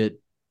doesn't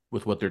fit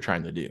with what they're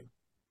trying to do?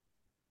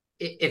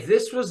 If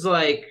this was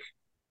like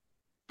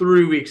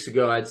 3 weeks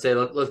ago, I'd say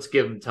let's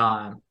give him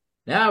time.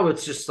 Now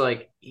it's just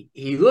like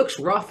he looks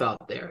rough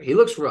out there. He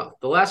looks rough.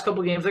 The last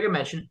couple of games, like I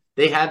mentioned,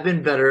 they have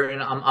been better,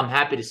 and I'm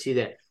happy to see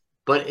that.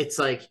 But it's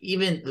like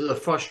even the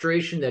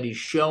frustration that he's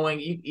showing,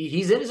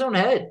 he's in his own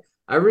head.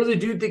 I really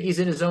do think he's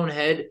in his own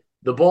head.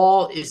 The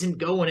ball isn't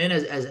going in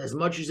as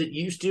much as it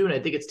used to, and I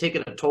think it's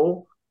taken a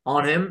toll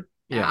on him.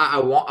 Yeah. I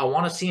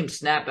want to see him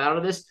snap out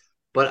of this,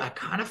 but I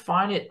kind of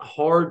find it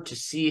hard to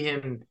see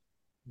him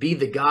be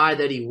the guy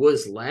that he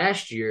was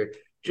last year,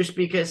 just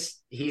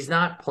because he's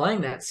not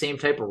playing that same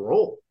type of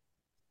role.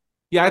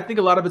 Yeah, I think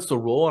a lot of it's the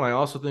role, and I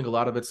also think a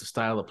lot of it's the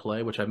style of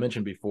play, which I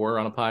mentioned before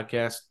on a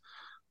podcast.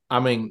 I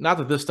mean, not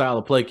that this style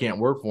of play can't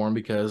work for him,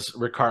 because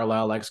Rick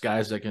Carlisle likes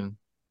guys that can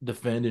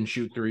defend and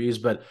shoot threes,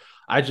 but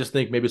I just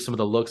think maybe some of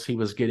the looks he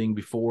was getting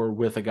before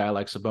with a guy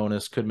like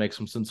Sabonis could make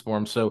some sense for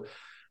him. So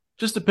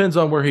just depends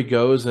on where he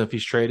goes, and if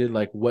he's traded,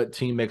 like what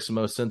team makes the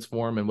most sense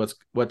for him and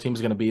what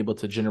team's going to be able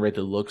to generate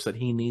the looks that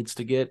he needs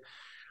to get.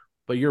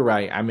 But you're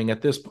right. I mean,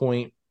 at this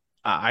point,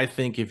 I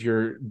think if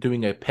you're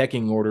doing a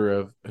pecking order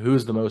of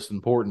who's the most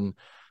important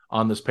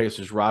on this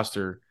Pacers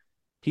roster,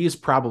 he's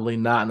probably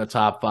not in the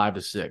top 5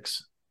 to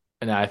 6.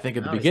 And I think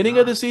at the beginning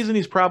of the season,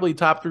 he's probably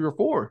top 3 or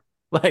 4.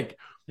 Like,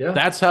 yeah,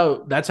 that's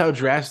how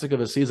drastic of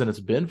a season it's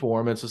been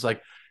for him. It's just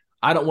like,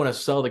 I don't want to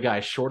sell the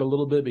guy short a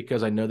little bit,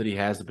 because I know that he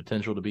has the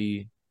potential to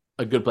be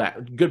a good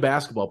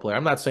basketball player.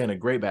 I'm not saying a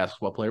great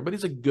basketball player, but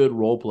he's a good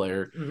role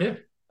player. Yeah.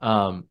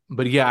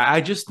 But yeah,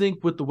 I just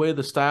think with the way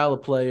the style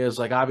of play is,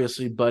 like,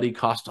 obviously Buddy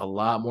costs a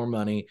lot more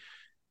money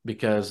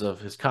because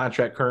of his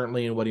contract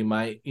currently and what he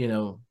might,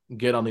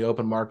 get on the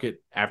open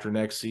market after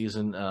next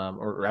season,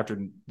 or after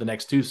the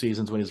next 2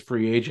 seasons when he's a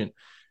free agent.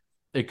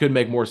 It could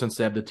make more sense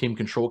to have the team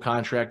control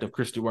contract of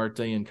Chris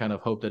Duarte and kind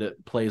of hope that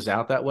it plays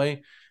out that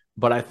way.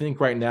 But I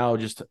think right now,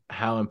 just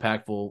how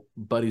impactful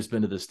Buddy's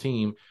been to this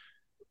team,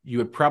 you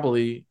would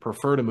probably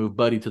prefer to move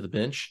Buddy to the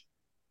bench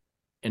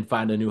and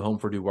find a new home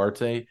for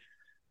Duarte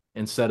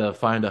instead of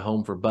find a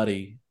home for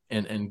Buddy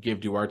and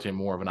give Duarte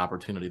more of an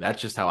opportunity.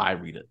 That's just how I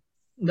read it.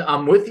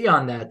 I'm with you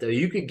on that, though.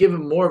 You could give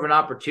him more of an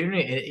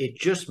opportunity, and it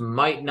just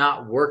might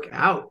not work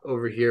out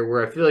over here,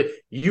 where I feel like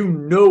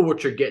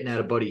what you're getting out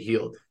of Buddy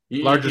Hield.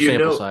 Larger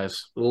sample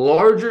size.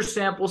 Larger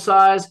sample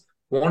size.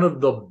 One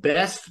of the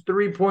best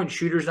three-point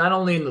shooters, not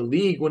only in the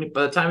league,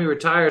 by the time he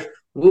retires,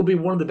 will be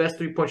one of the best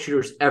three-point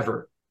shooters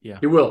ever. Yeah,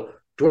 he will.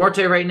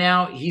 Duarte right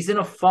now, he's in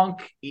a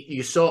funk.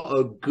 You saw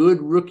a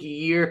good rookie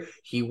year.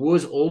 He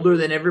was older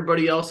than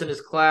everybody else in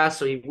his class,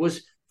 so he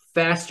was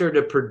faster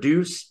to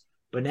produce.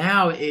 But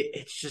now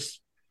it's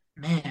just,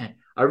 man,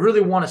 I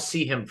really want to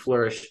see him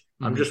flourish.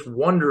 Mm-hmm. I'm just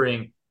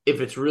wondering if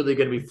it's really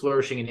going to be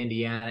flourishing in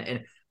Indiana.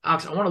 And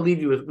Alex, I want to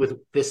leave you with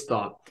this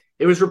thought.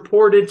 It was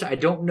reported, I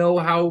don't know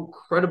how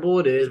credible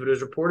it is, but it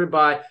was reported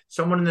by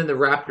someone in the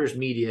Raptors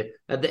media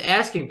that the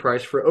asking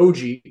price for OG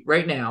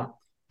right now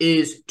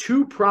is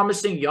 2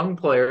 promising young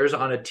players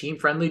on a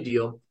team-friendly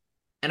deal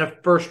and a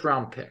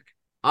first-round pick.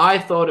 I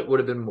thought it would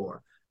have been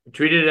more. I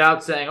tweeted it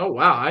out saying, oh,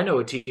 wow, I know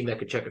a team that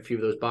could check a few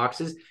of those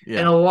boxes. Yeah.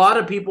 And a lot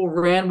of people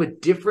ran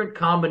with different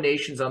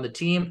combinations on the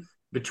team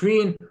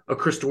between a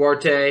Chris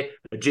Duarte,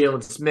 a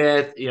Jalen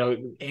Smith,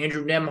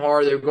 Andrew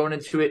Nembhard. They're going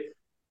into it.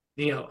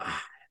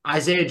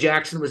 Isaiah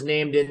Jackson was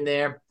named in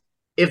there.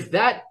 If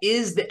that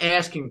is the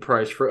asking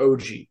price for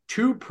OG,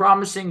 2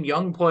 promising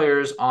young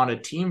players on a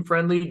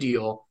team-friendly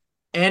deal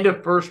and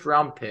a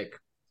first-round pick,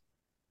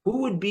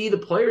 who would be the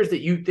players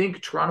that you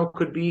think Toronto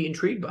could be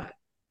intrigued by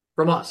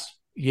from us?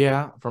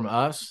 Yeah, from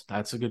us,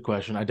 that's a good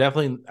question. I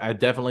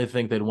definitely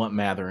think they'd want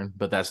Mathurin,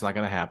 but that's not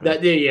going to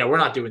happen. Yeah, we're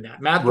not doing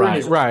that. Mathurin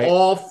is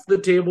off the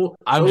table.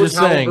 I'm just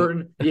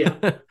saying.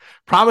 Yeah,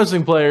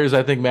 promising players.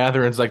 I think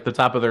Mathurin's like the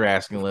top of their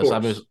asking list.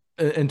 I'm just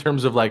in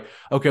terms of like,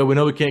 okay, we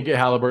know we can't get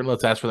Halliburton.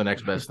 Let's ask for the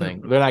next best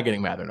thing. They're not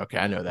getting Mathurin. Okay,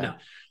 I know that.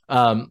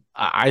 No.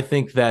 I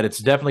think that it's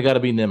definitely got to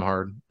be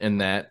Nembhard in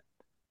that,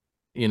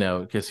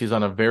 because he's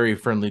on a very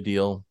friendly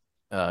deal.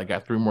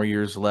 Got 3 more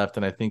years left,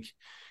 and I think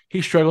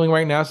he's struggling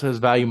right now, so his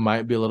value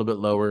might be a little bit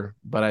lower.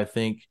 But I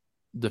think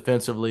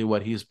defensively,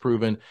 what he's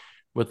proven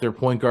with their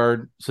point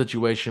guard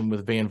situation,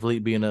 with Van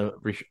Vliet being a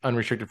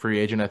unrestricted free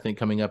agent, I think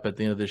coming up at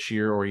the end of this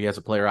year, or he has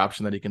a player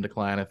option that he can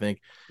decline, I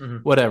think.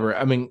 Whatever.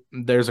 I mean,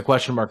 there's a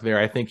question mark there.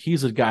 I think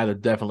he's a guy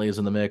that definitely is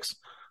in the mix.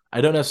 I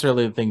don't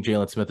necessarily think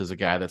Jalen Smith is a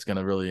guy that's going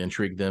to really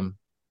intrigue them.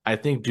 I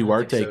think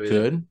Duarte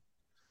could,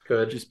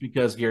 just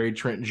because Gary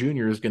Trent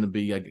Jr. is going to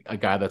be a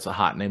guy that's a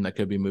hot name that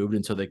could be moved,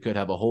 and so they could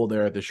have a hole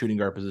there at the shooting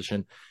guard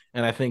position.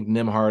 And I think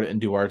Nembhard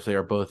and Duarte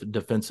are both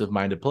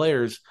defensive-minded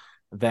players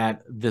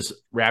that this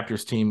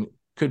Raptors team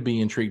could be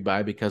intrigued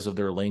by because of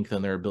their length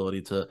and their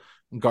ability to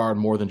guard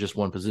more than just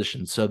one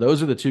position. So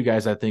those are the 2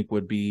 guys I think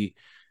would be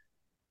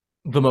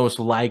the most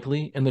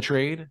likely in the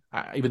trade.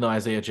 Even though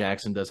Isaiah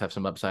Jackson does have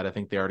some upside, I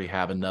think they already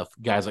have enough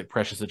guys like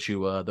Precious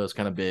Achiuwa, those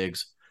kind of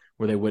bigs,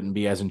 where they wouldn't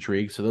be as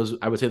intrigued. So those,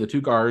 I would say, the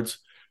 2 guards.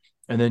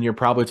 And then you're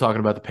probably talking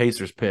about the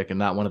Pacers pick and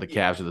not one of the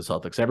Cavs or the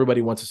Celtics.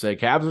 Everybody wants to say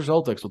Cavs or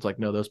Celtics. It's like,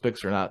 no, those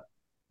picks are not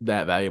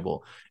that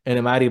valuable. And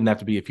it might even have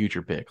to be a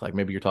future pick. Like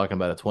maybe you're talking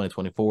about a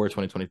 2024,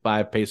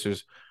 2025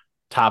 Pacers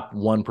top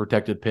 1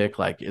 protected pick.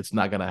 Like it's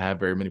not going to have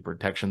very many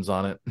protections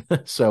on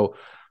it. So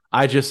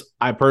I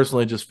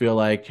personally just feel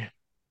like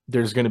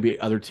there's going to be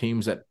other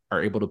teams that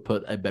are able to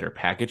put a better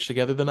package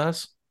together than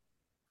us.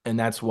 And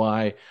that's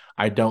why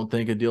I don't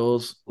think a deal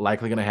is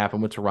likely going to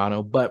happen with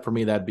Toronto. But for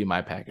me, that'd be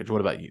my package.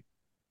 What about you?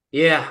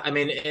 Yeah, I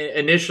mean,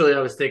 initially I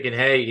was thinking,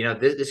 hey,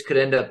 this could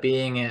end up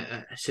being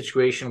a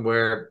situation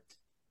where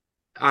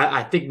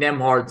I think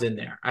Nembhard's in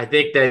there. I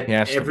think that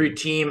every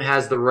team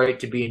has the right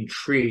to be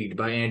intrigued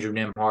by Andrew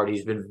Nembhard.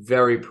 He's been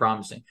very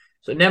promising.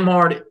 So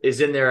Nembhard is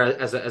in there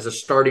as a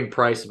starting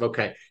price of,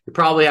 okay, you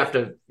probably have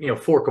to,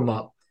 fork him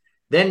up.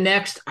 Then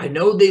next, I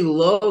know they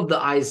love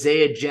the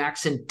Isaiah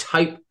Jackson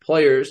type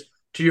players.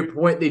 To your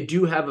point, they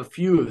do have a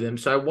few of them.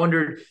 So I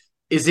wondered,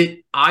 is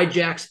it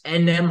Ijax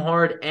and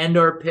Nembhard and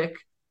our pick?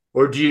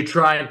 Or do you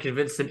try and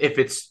convince them if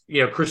it's,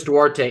 Chris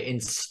Duarte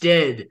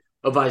instead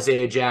of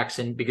Isaiah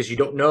Jackson because you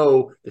don't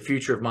know the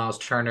future of Miles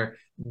Turner?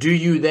 Do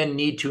you then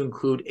need to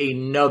include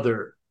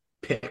another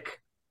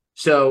pick?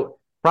 So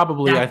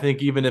probably, I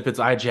think even if it's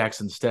Ijax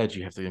instead,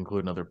 you have to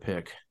include another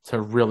pick to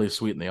really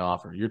sweeten the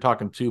offer. You're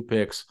talking 2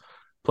 picks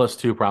plus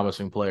 2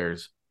 promising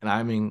players. And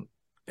I mean,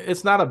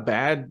 it's not a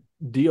bad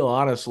deal,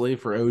 honestly,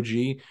 for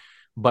OG.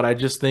 But I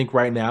just think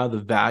right now the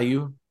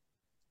value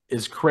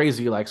is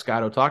crazy, like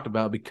Scotto talked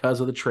about, because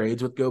of the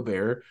trades with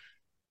Gobert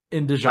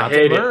and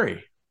DeJounte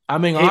Murray. I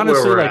mean,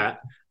 honestly, like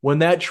when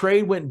that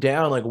trade went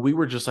down, like we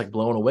were just like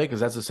blown away because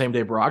that's the same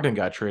day Brogdon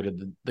got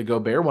traded. The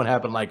Gobert one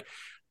happened like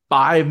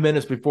 5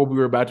 minutes before we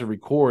were about to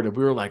record, and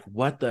we were like,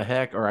 what the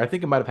heck? Or I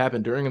think it might have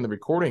happened during the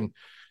recording.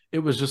 It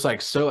was just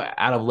like so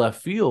out of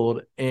left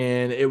field,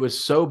 and it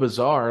was so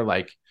bizarre.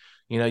 Like,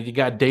 you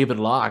got David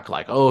Locke,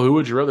 like, oh, who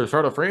would you rather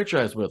start a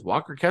franchise with,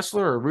 Walker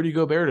Kessler or Rudy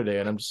Gobert today?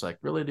 And I'm just like,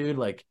 really, dude?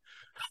 Like,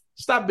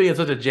 stop being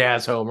such a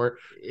Jazz homer.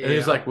 Yeah. And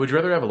he's like, would you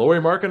rather have a Lauri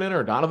Markkanen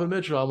or Donovan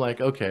Mitchell? I'm like,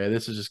 okay,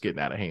 this is just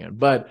getting out of hand.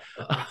 But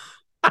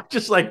I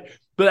just like,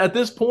 but at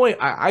this point,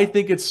 I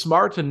think it's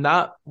smart to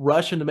not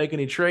rush into make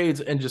any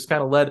trades and just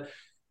kind of let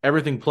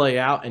everything play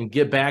out and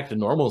get back to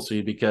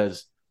normalcy,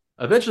 because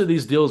eventually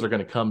these deals are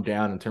going to come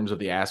down in terms of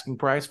the asking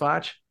price,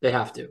 Foch. They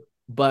have to.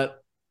 But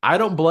I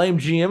don't blame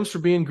GMs for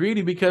being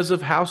greedy because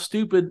of how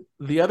stupid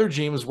the other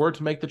GMs were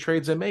to make the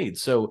trades they made.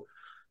 So,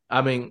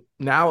 I mean,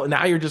 now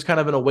you're just kind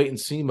of in a wait and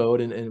see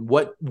mode, and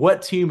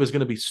what team is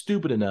going to be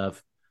stupid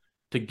enough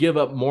to give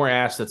up more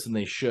assets than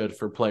they should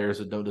for players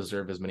that don't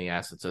deserve as many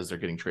assets as they're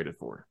getting traded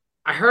for?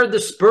 I heard the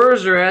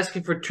Spurs are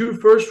asking for 2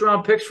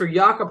 first-round picks for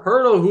Jakob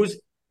Poeltl, who's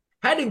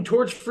heading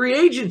towards free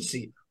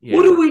agency. Yeah.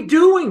 What are we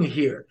doing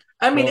here?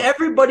 I mean,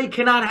 everybody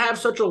cannot have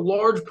such a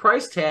large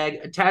price tag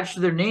attached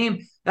to their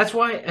name. That's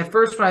why at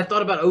first when I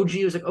thought about OG,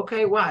 I was like,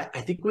 okay, well,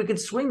 I think we can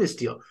swing this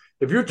deal.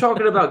 If you're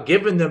talking about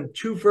giving them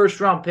 2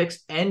 first-round picks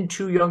and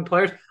 2 young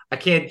players, I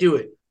can't do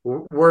it.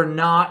 We're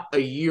not a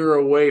year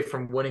away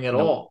from winning at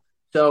all.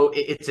 So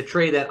it's a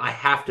trade that I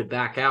have to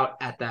back out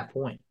at that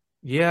point.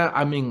 Yeah,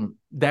 I mean,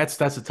 that's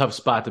a tough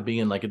spot to be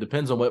in. Like, it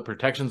depends on what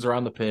protections are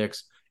on the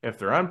picks. If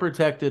they're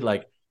unprotected,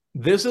 like,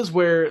 this is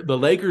where the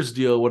Lakers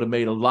deal would have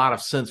made a lot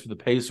of sense for the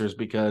Pacers,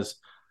 because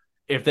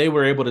if they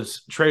were able to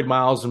trade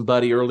Miles and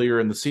Buddy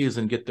earlier in the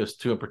season, get those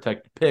 2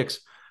 unprotected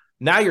picks,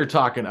 now you're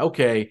talking,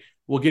 okay,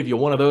 we'll give you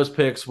one of those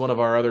picks, one of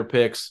our other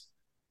picks,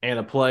 and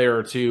a player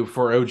or 2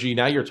 for OG.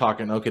 Now you're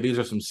talking, okay, these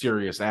are some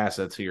serious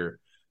assets here.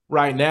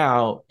 Right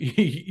now,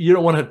 you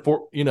don't want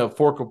to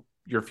fork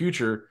your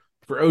future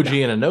for OG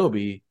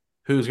Anunoby,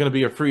 who's going to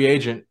be a free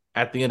agent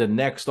at the end of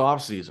next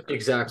offseason.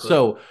 Exactly.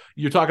 So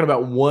you're talking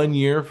about 1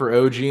 year for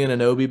OG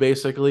Anunoby,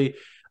 basically.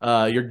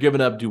 You're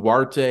giving up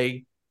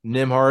Duarte,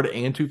 Nembhard,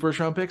 and 2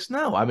 first-round picks?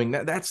 No, I mean,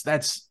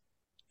 that's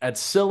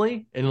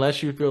silly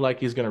unless you feel like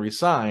he's going to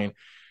resign.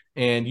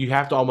 And you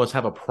have to almost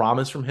have a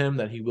promise from him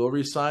that he will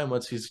resign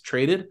once he's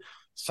traded.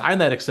 Sign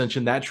that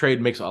extension. That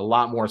trade makes a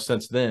lot more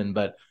sense then.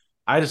 But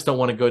I just don't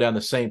want to go down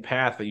the same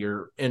path that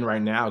you're in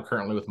right now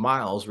currently with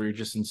Miles, where you're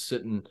just in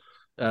sitting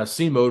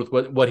C mode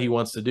with what he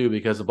wants to do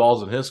because the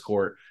ball's in his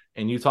court.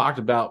 And you talked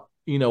about,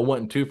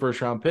 wanting 2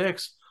 first-round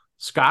picks.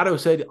 Scotto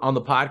said on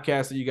the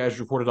podcast that you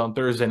guys reported on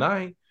Thursday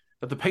night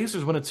that the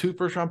Pacers wanted 2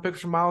 first-round picks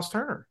from Miles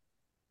Turner.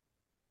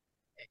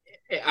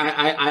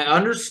 I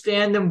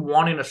understand them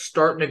wanting to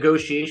start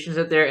negotiations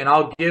out there, and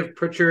I'll give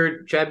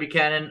Pritchard, Chad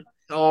Buchanan,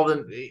 all of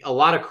them a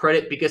lot of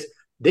credit because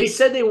they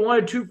said they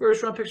wanted 2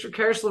 first-round picks for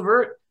Caris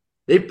LeVert.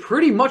 They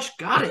pretty much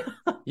got it.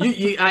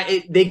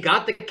 They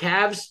got the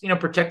Cavs,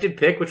 protected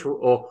pick, which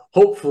will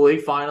hopefully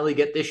finally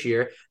get this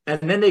year,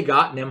 and then they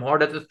got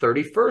Nembhard at the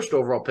 31st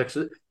overall pick.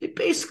 So they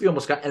basically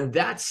almost got, and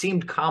that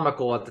seemed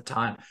comical at the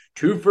time.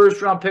 2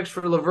 first-round picks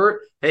for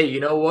LeVert. Hey, you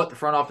know what? The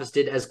front office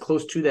did as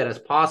close to that as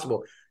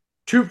possible.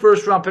 2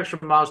 first-round picks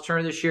from Miles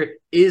Turner this year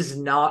is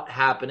not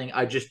happening.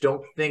 I just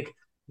don't think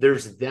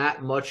there's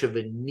that much of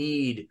a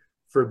need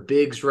for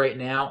bigs right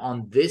now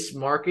on this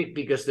market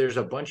because there's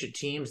a bunch of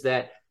teams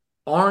that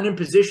aren't in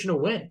position to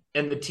win.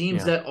 And the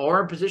teams that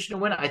are in position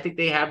to win, I think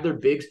they have their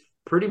bigs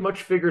pretty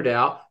much figured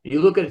out.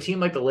 You look at a team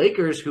like the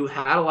Lakers who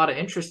had a lot of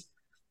interest.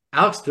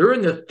 Alex, they're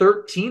in the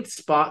 13th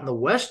spot in the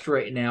West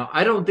right now.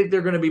 I don't think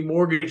they're going to be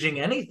mortgaging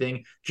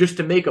anything just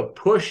to make a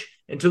push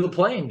into the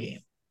playing game.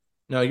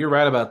 No, you're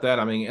right about that.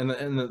 I mean,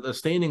 and the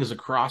standings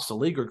across the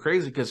league are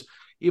crazy because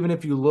even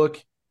if you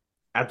look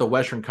at the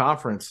Western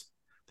Conference,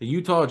 the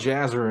Utah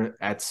Jazz are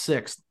at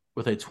 6th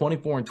with a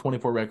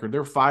 24-24 record.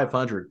 They're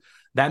 500.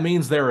 That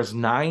means there is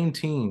 9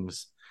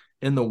 teams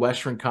in the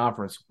Western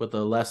Conference with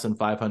a less than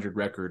 500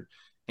 record.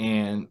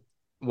 And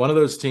one of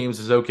those teams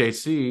is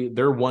OKC.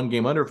 They're 1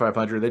 game under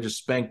 500. They just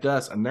spanked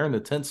us, and they're in the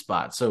 10th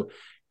spot. So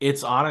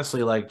it's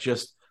honestly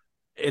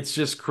it's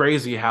just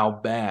crazy how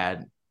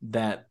bad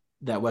that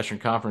Western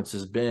Conference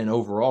has been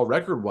overall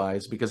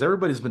record-wise because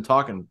everybody's been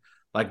talking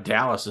like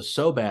Dallas is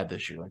so bad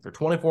this year. Like they're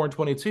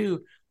 24-22,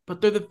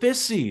 but they're the 5th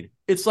seed.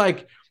 It's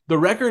like the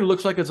record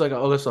looks like it's like,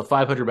 oh, that's a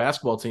 500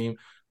 basketball team.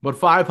 But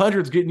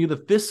 500 is getting you the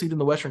 5th seed in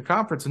the Western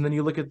Conference. And then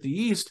you look at the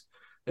East,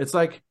 it's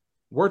like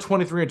we're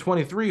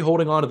 23-23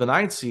 holding on to the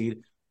 9th seed,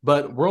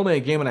 but we're only a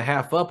game and a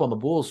half up on the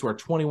Bulls who are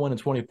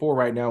 21-24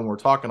 right now when we're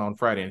talking on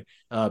Friday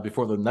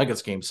before the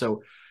Nuggets game.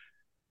 So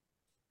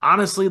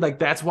honestly, like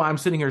that's why I'm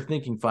sitting here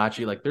thinking,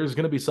 Facci, like there's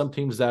going to be some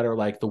teams that are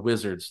like the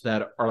Wizards,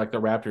 that are like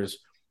the Raptors.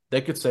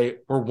 They could say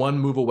we're 1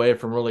 move away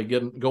from really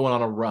going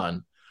on a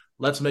run.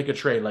 Let's make a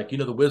trade. Like,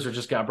 the Wizards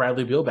just got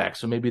Bradley Beal back.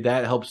 So maybe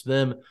that helps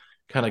them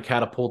kind of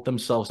catapult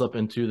themselves up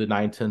into the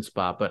 9-10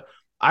 spot. But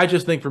I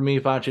just think for me,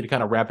 Facci, to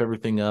kind of wrap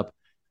everything up,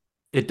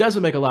 it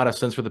doesn't make a lot of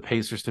sense for the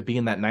Pacers to be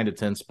in that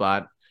 9-10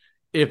 spot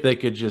if they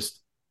could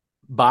just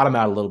bottom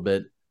out a little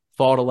bit,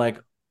 fall to like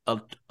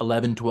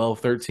 11, 12,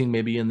 13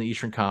 maybe in the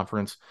Eastern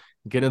Conference,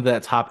 get into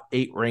that top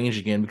 8 range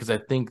again, because I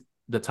think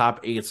the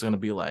top 8 is going to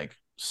be like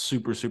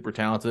super, super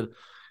talented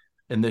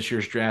in this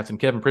year's draft. And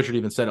Kevin Pritchard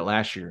even said it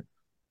last year.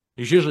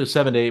 There's usually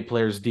 7 to 8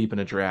 players deep in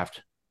a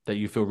draft that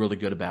you feel really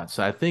good about.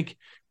 So I think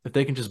if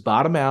they can just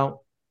bottom out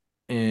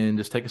and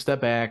just take a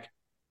step back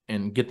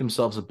and get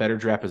themselves a better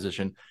draft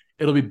position,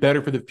 it'll be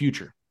better for the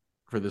future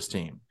for this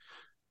team.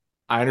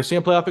 I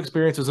understand playoff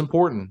experience is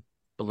important,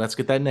 but let's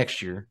get that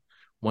next year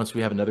once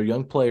we have another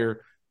young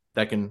player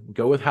that can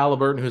go with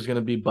Halliburton, who's going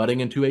to be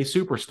budding into a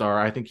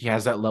superstar. I think he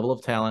has that level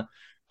of talent.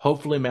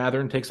 Hopefully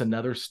Matherin takes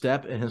another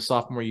step in his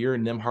sophomore year,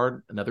 and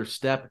Nembhard another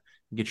step.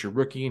 Get your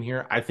rookie in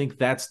here. I think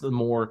that's the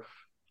more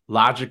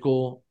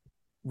logical,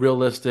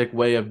 realistic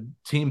way of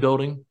team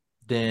building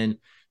than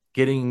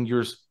getting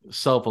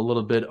yourself a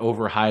little bit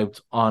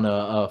overhyped on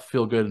a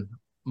feel-good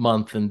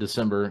month in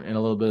December and a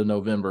little bit of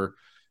November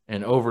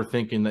and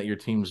overthinking that your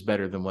team's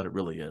better than what it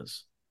really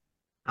is.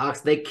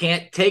 Alex, they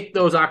can't take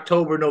those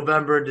October,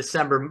 November, and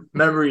December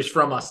memories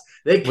from us.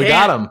 They can't. We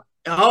got them.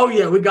 Oh,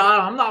 yeah, we got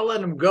them. I'm not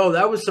letting them go.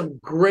 That was some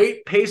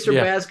great Pacer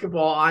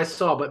basketball I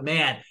saw. But,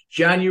 man,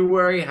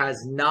 January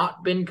has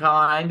not been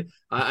kind.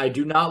 I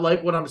do not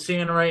like what I'm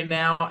seeing right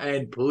now.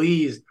 And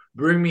please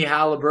bring me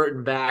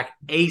Halliburton back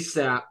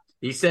ASAP.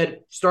 He said,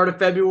 start of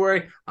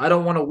February. I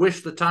don't want to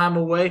wish the time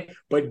away,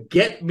 but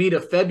get me to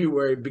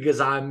February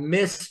because I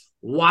miss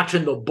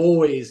watching the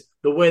boys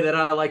the way that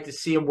I like to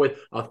see them with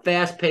a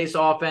fast-paced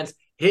offense,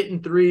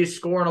 hitting threes,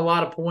 scoring a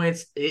lot of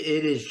points.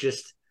 It is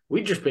just –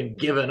 we've just been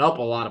giving up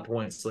a lot of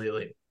points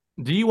lately.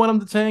 Do you want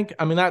them to tank?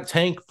 I mean, not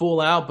tank full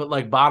out, but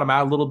like bottom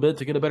out a little bit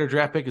to get a better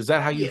draft pick. Is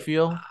that how you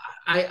feel?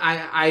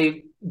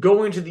 I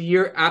go into the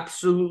year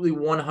absolutely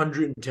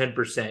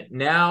 110%.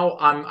 Now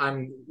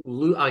I'm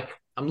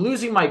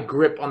losing my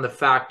grip on the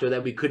factor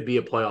that we could be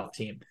a playoff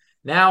team.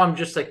 Now I'm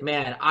just like,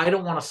 man, I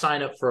don't want to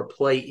sign up for a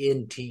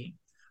play-in team.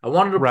 I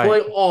wanted to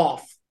play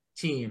off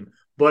team.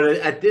 But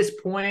at this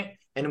point,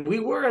 and we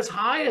were as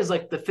high as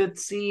like the 5th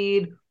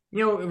seed,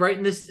 right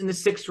in the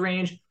 6th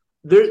range.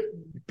 There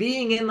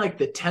being in like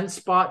the 10th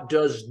spot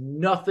does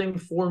nothing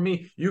for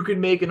me. You could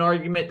make an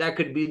argument that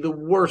could be the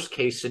worst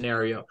case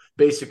scenario,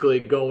 basically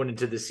going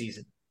into the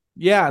season.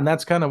 Yeah, and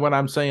that's kind of what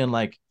I'm saying.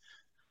 Like,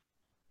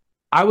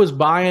 I was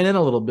buying in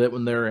a little bit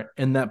when they're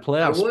in that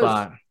playoff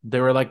spot. They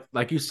were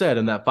like you said,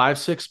 in that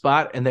 5-6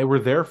 spot, and they were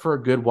there for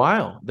a good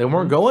while. They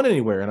weren't going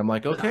anywhere. And I'm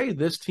like, okay,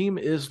 this team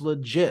is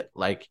legit.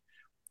 Like,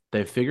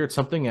 they've figured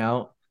something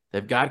out.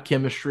 They've got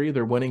chemistry.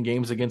 They're winning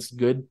games against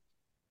good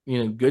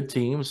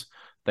teams.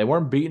 They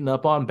weren't beating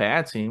up on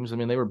bad teams. I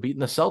mean, they were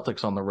beating the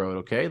Celtics on the road,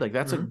 okay? Like,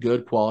 that's a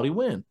good quality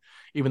win,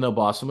 even though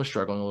Boston was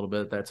struggling a little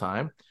bit at that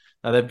time.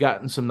 Now, they've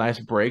gotten some nice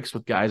breaks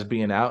with guys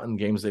being out in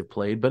games they've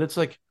played, but it's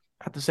like,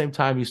 at the same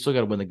time, you still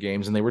got to win the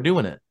games, and they were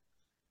doing it.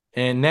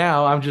 And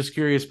now I'm just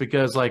curious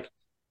because, like,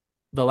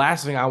 the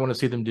last thing I want to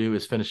see them do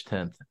is finish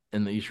 10th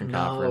in the Eastern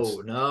Conference.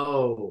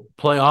 No.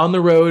 Play on the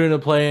road in a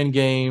play-in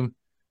game.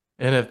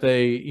 And if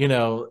they,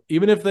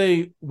 even if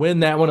they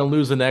win that one and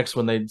lose the next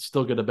one, they'd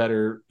still get a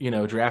better,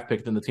 draft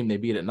pick than the team they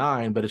beat at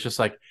 9. But it's just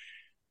like,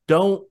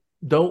 don't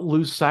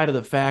lose sight of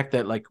the fact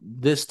that, like,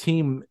 this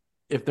team,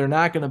 if they're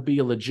not going to be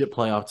a legit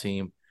playoff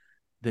team,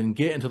 then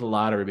get into the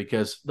lottery,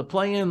 because the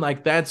play-in,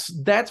 like, that's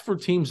for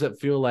teams that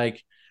feel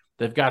like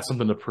they've got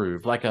something to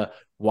prove, like a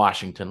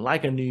Washington,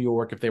 like a New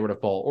York if they were to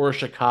fall, or a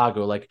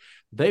Chicago. Like,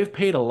 they've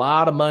paid a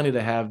lot of money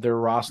to have their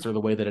roster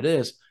the way that it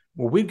is.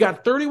 Well, we've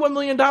got $31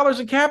 million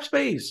in cap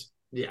space.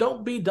 Yeah.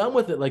 Don't be done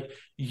with it. Like,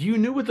 you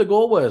knew what the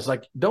goal was.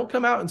 Like, don't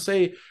come out and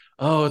say,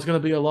 oh, it's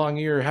going to be a long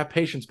year. Have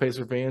patience,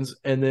 Pacer fans,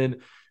 and then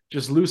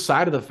just lose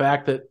sight of the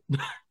fact that,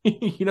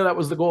 that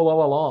was the goal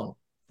all along.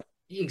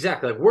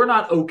 Exactly. Like, we're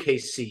not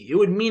OKC. It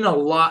would mean a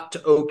lot to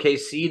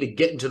OKC to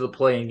get into the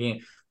play-in game.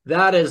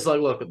 That is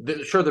like, look,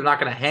 sure, they're not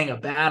going to hang a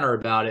banner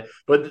about it,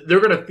 but they're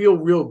going to feel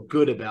real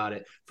good about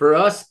it. For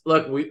us,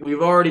 look,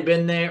 we've already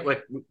been there,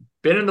 like,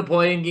 been in the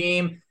play-in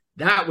game.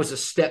 That was a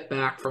step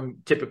back from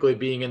typically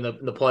being in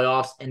the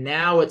playoffs. And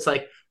now it's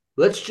like,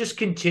 let's just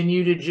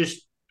continue to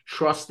just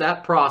trust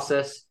that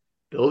process,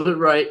 build it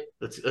right.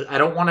 I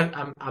don't want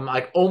to, I'm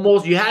like,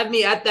 almost, you had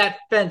me at that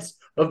fence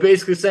of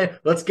basically saying,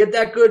 let's get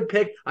that good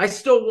pick. I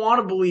still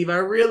want to believe, I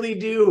really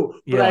do.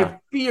 But yeah. I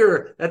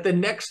fear that the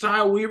next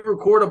time we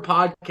record a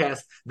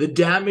podcast, the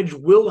damage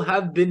will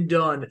have been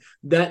done.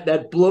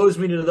 That blows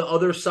me to the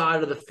other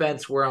side of the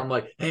fence where I'm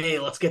like, hey,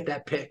 let's get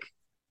that pick.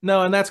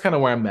 No, and that's kind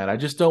of where I'm at. I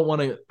just don't want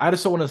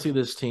to see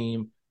this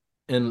team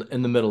in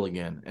the middle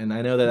again. And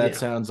I know that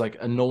sounds like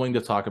annoying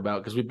to talk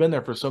about because we've been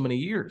there for so many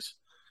years.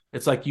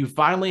 It's like you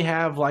finally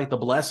have like the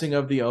blessing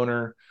of the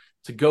owner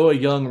to go a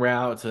young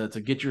route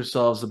to get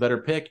yourselves a better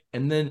pick.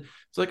 And then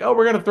it's like, oh,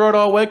 we're going to throw it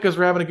all away because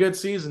we're having a good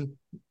season.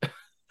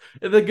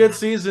 The good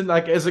season,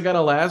 like, is it going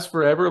to last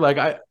forever? Like,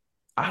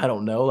 I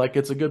don't know. Like,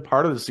 it's a good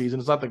part of the season.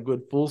 It's not the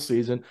good full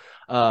season.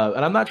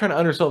 And I'm not trying to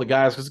undersell the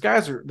guys because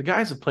the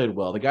guys have played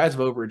well. The guys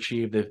have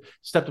overachieved. They've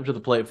stepped up to the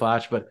plate,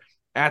 Foch. But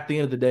at the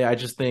end of the day, I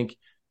just think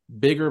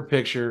bigger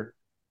picture,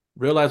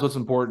 realize what's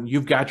important.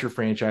 You've got your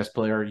franchise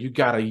player. You've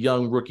got a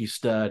young rookie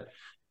stud.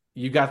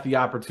 You got the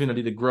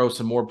opportunity to grow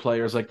some more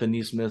players like the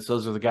Nesmiths.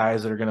 Those are the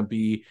guys that are going to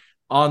be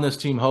on this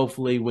team,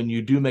 hopefully, when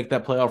you do make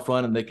that playoff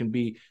run, and they can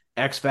be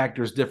X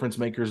factors, difference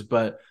makers.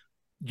 But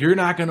you're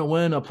not going to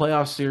win a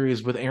playoff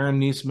series with Aaron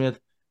Nesmith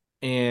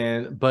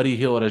and Buddy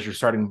Hield as your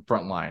starting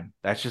front line.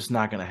 That's just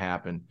not going to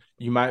happen.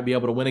 You might be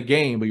able to win a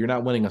game, but you're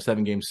not winning a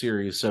 7-game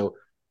series. So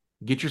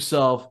get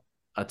yourself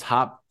a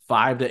top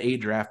 5 to 8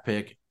 draft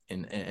pick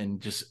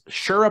and just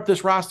shore up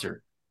this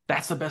roster.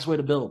 That's the best way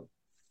to build.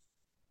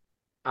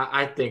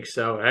 I think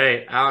so.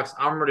 Hey, Alex,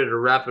 I'm ready to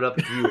wrap it up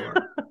if you are.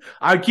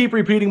 I keep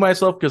repeating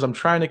myself because I'm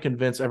trying to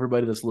convince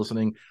everybody that's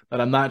listening that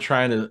I'm not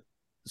trying to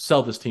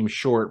sell this team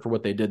short for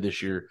what they did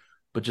this year,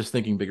 but just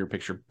thinking bigger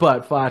picture.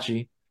 But,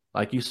 Facci,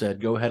 like you said,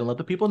 go ahead and let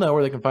the people know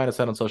where they can find us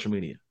out on social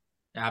media.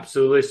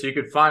 Absolutely. So you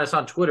can find us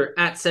on Twitter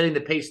at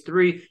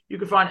SettingThePace3. You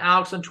can find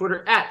Alex on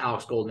Twitter at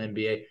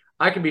AlexGoldenNBA.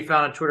 I can be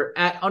found on Twitter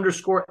at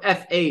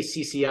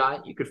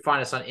 _FACCI. You can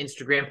find us on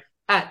Instagram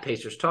at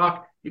Pacers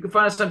Talk. You can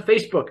find us on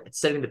Facebook at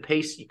Setting the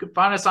Pace. You can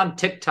find us on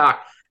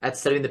TikTok at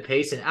Setting the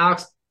Pace. And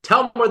Alex,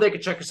 tell them where they can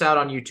check us out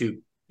on YouTube.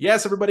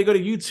 Yes, everybody go to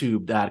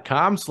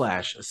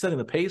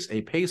youtube.com/SettingThePace,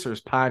 a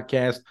Pacers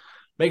podcast.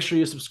 Make sure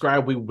you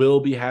subscribe. We will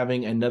be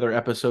having another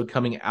episode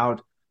coming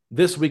out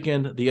this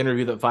weekend. The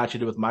interview that Facci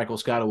did with Michael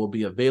Scotto will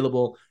be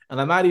available. And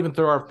I might even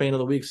throw our Fan of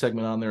the Week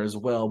segment on there as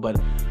well. But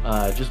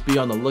just be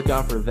on the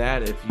lookout for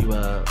that if you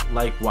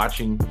like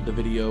watching the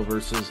video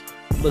versus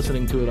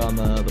listening to it on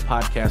the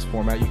podcast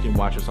format. You can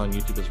watch us on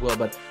YouTube as well.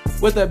 But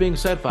with that being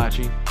said,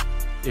 Facci,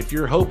 if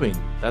you're hoping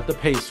that the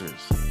Pacers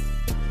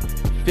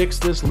fix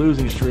this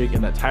losing streak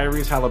and that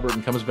Tyrese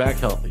Halliburton comes back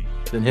healthy,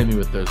 then hit me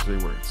with those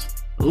 3 words.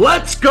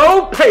 Let's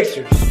go,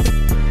 Pacers!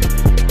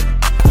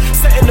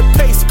 Setting the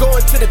pace,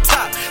 going to the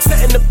top.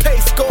 Setting the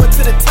pace, going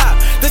to the top.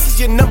 This is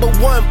your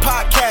 #1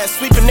 podcast.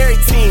 Sweeping every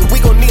team. We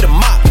gon' need a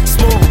mop.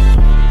 Smooth.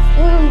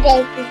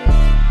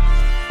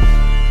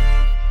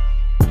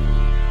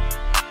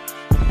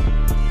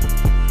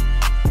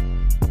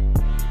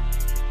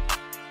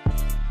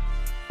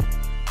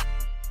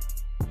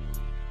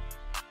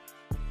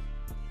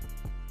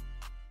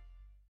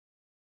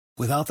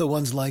 Without the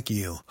ones like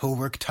you, who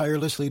work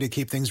tirelessly to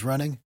keep things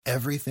running,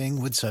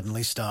 everything would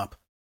suddenly stop.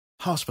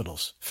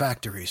 Hospitals,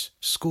 factories,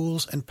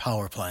 schools, and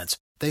power plants,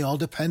 they all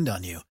depend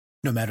on you.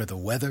 No matter the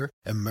weather,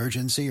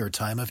 emergency, or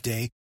time of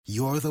day,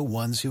 you're the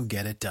ones who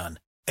get it done.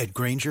 At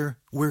Grainger,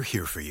 we're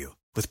here for you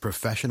with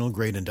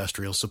professional-grade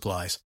industrial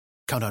supplies.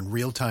 Count on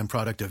real-time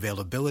product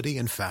availability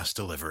and fast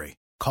delivery.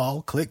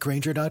 Call, click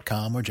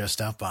Grainger.com, or just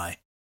stop by.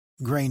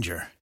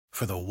 Grainger,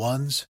 for the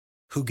ones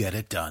who get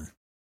it done.